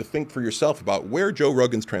 you have to think for yourself about where Joe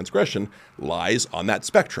Rogan's transgression lies on that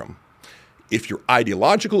spectrum. If you're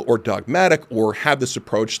ideological or dogmatic or have this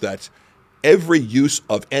approach that every use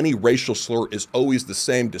of any racial slur is always the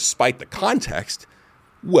same despite the context,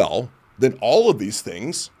 well, then all of these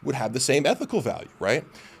things would have the same ethical value, right?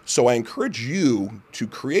 So I encourage you to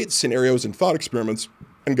create scenarios and thought experiments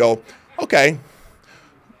and go, okay,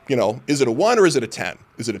 is it a 1 or is it a 10?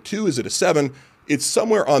 Is it a 2? Is it a 7? It's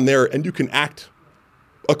somewhere on there, and you can act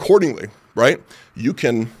accordingly, right? You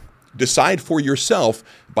can decide for yourself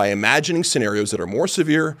by imagining scenarios that are more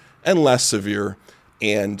severe and less severe,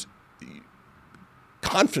 and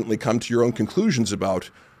confidently come to your own conclusions about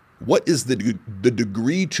what is the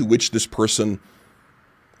degree to which this person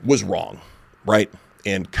was wrong, right?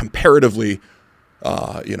 And comparatively,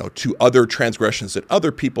 to other transgressions that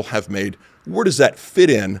other people have made, where does that fit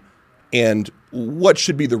in? And what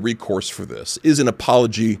should be the recourse for this? Is an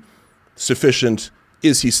apology sufficient?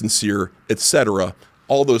 Is he sincere, etc.?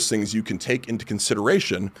 All those things you can take into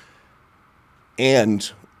consideration.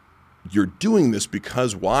 And you're doing this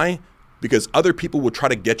because why? Because other people will try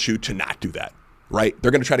to get you to not do that, right?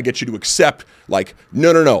 They're going to try to get you to accept, like,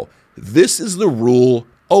 no. This is the rule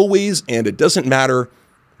always, and it doesn't matter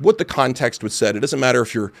what the context was said. It doesn't matter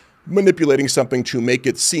if you're manipulating something to make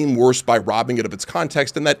it seem worse by robbing it of its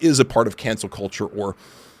context, and that is a part of cancel culture, or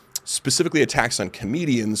specifically attacks on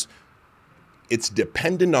comedians. It's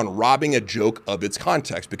dependent on robbing a joke of its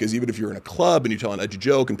context, because even if you're in a club and you tell an edgy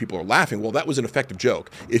joke and people are laughing, well, that was an effective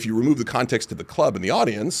joke. If you remove the context of the club and the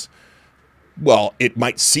audience, well, it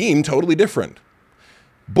might seem totally different.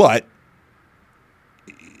 But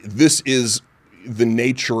this is the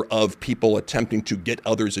nature of people attempting to get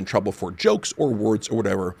others in trouble for jokes or words or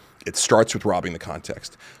whatever. It starts with robbing the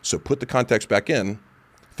context. So put the context back in,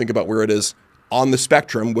 think about where it is on the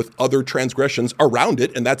spectrum with other transgressions around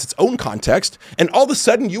it, and that's its own context, and all of a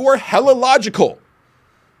sudden you are hella logical.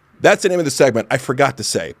 That's the name of the segment. I forgot to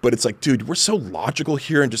say, but it's like, dude, we're so logical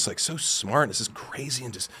here and just like so smart, and this is crazy,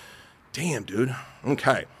 and just, damn, dude.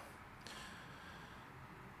 Okay.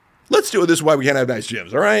 Let's do it. This is why we can't have nice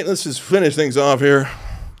gyms, all right? Let's just finish things off here.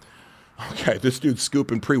 Okay, this dude's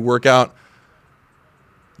scooping pre-workout,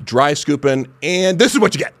 dry scooping, and this is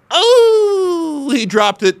what you get. Oh, he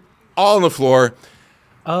dropped it all on the floor.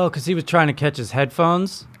 Oh, because he was trying to catch his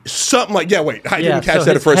headphones? Something like, I didn't catch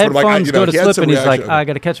that at first. His headphones go to slip, and he's reaction. like, I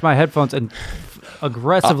got to catch my headphones, and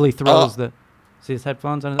aggressively throws the... See his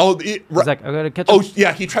headphones on his... Oh, he's like, I got to catch them. Oh,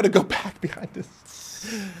 yeah, he tried to go back behind this.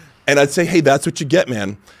 And I'd say, hey, that's what you get,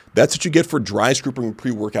 man. That's what you get for dry scooping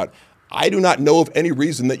pre-workout. I do not know of any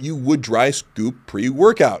reason that you would dry scoop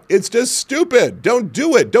pre-workout. It's just stupid. Don't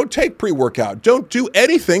do it. Don't take pre-workout. Don't do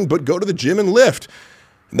anything but go to the gym and lift.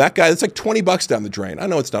 And that guy, that's like $20 down the drain. I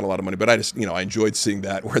know it's not a lot of money, but I just, I enjoyed seeing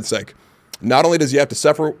that, where it's like, not only does he have to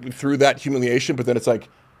suffer through that humiliation, but then it's like,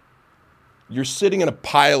 you're sitting in a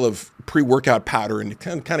pile of pre-workout powder, and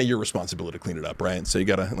kind of your responsibility to clean it up, right? And so you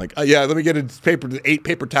gotta let me get 8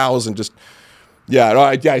 paper towels and just,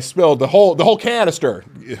 I spilled the whole canister.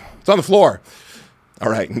 It's on the floor. All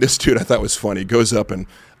right, and this dude I thought was funny. Goes up, and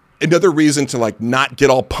another reason to like not get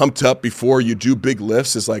all pumped up before you do big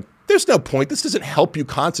lifts is like, there's no point. This doesn't help you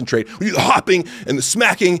concentrate. The hopping and the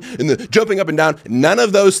smacking and the jumping up and down, none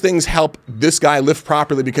of those things help this guy lift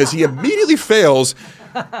properly, because he immediately fails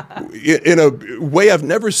in a way I've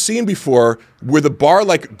never seen before, where the bar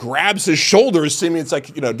like grabs his shoulders. Seemingly it's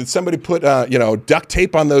like, did somebody put duct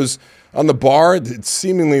tape on the bar? It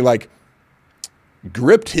seemingly like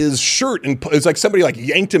gripped his shirt, and it's like somebody like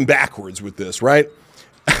yanked him backwards with this, right?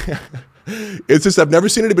 It's just, I've never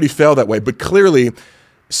seen anybody fail that way, but clearly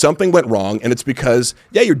something went wrong, and it's because,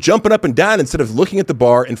 you're jumping up and down instead of looking at the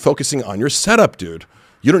bar and focusing on your setup, dude.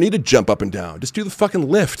 You don't need to jump up and down. Just do the fucking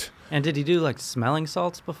lift. And did he do like smelling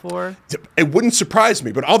salts before? It wouldn't surprise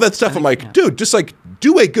me, but all that stuff, I'm like, dude, just like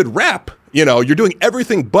do a good rep. You're doing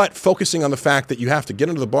everything but focusing on the fact that you have to get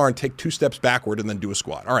into the bar and take 2 steps backward and then do a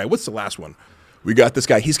squat. All right, what's the last one? We got this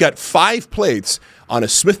guy. He's got 5 plates on a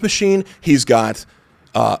Smith machine. He's got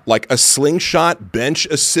like a slingshot bench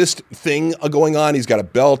assist thing going on. He's got a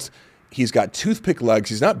belt. He's got toothpick legs.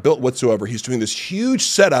 He's not built whatsoever. He's doing this huge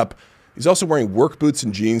setup. He's also wearing work boots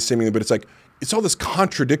and jeans, seemingly, but it's like, it's all this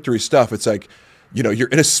contradictory stuff. It's like, you're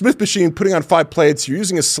in a Smith machine putting on 5 plates. You're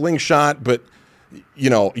using a slingshot, but, you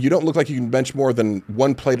don't look like you can bench more than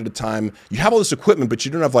 1 plate at a time. You have all this equipment, but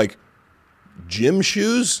you don't have like gym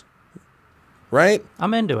shoes, right?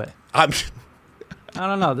 I'm into it. I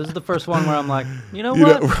don't know. This is the first one where I'm like,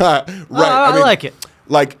 what? Right. I like it.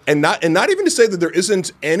 Like, and not even to say that there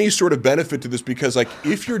isn't any sort of benefit to this, because like,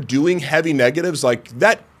 if you're doing heavy negatives, like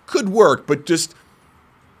that could work, but just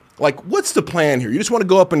like, what's the plan here? You just want to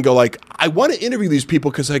go up and go like, I want to interview these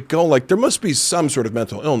people because I go like, there must be some sort of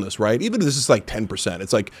mental illness, right? Even if this is like 10%,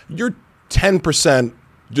 it's like you're 10%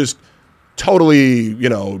 just totally,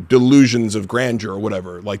 delusions of grandeur or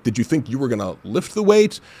whatever. Like, did you think you were going to lift the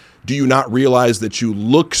weight? Do you not realize that you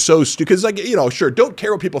look so stupid? Because, sure, don't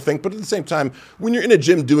care what people think, but at the same time, when you're in a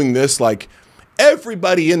gym doing this, like,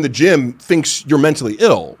 everybody in the gym thinks you're mentally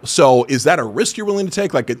ill. So is that a risk you're willing to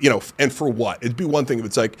take? Like, and for what? It'd be one thing if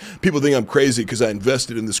it's like, people think I'm crazy because I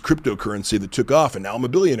invested in this cryptocurrency that took off and now I'm a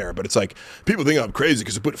billionaire. But it's like, people think I'm crazy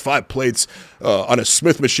because I put 5 plates on a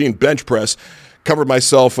Smith machine bench press, covered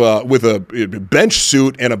myself with a bench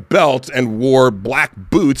suit and a belt and wore black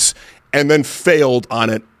boots and then failed on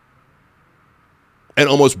it and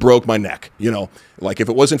almost broke my neck. Like if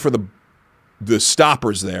it wasn't for the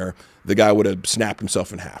stoppers there, the guy would have snapped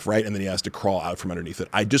himself in half, right? And then he has to crawl out from underneath it.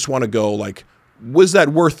 I just want to go like, was that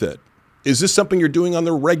worth it? Is this something you're doing on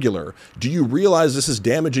the regular? Do you realize this is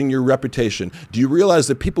damaging your reputation? Do you realize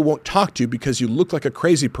that people won't talk to you because you look like a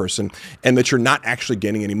crazy person and that you're not actually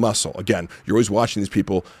gaining any muscle? Again, you're always watching these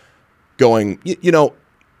people going,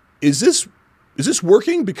 is this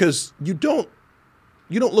working? Because you don't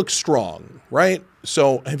look strong, right?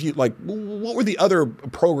 So have you, what were the other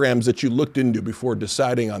programs that you looked into before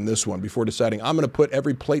deciding on this one, before deciding I'm going to put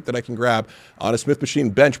every plate that I can grab on a Smith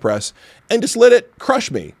machine bench press and just let it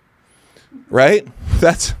crush me, right?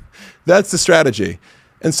 That's the strategy.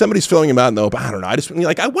 And somebody's filling him out, though, but I don't know.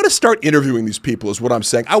 I want to start interviewing these people is what I'm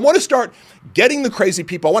saying. I want to start getting the crazy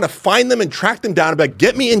people. I want to find them and track them down and be like,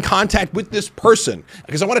 get me in contact with this person.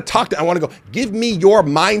 Because I want to go, give me your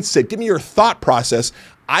mindset, give me your thought process.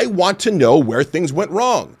 I want to know where things went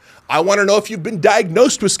wrong. I want to know if you've been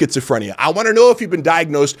diagnosed with schizophrenia. I want to know if you've been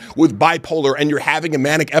diagnosed with bipolar and you're having a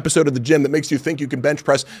manic episode of the gym that makes you think you can bench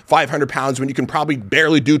press 500 pounds when you can probably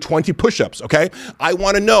barely do 20 push-ups, okay? I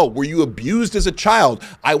want to know, were you abused as a child?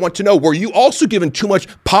 I want to know, were you also given too much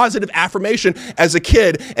positive affirmation as a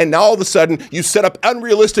kid and now all of a sudden you set up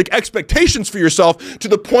unrealistic expectations for yourself to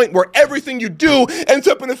the point where everything you do ends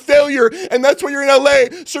up in a failure, and that's why you're in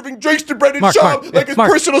LA serving drinks to Brendan Schaub like his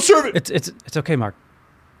personal servant. It's okay, Mark.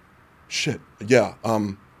 Shit. Yeah.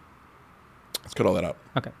 Let's cut all that out.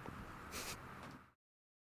 Okay.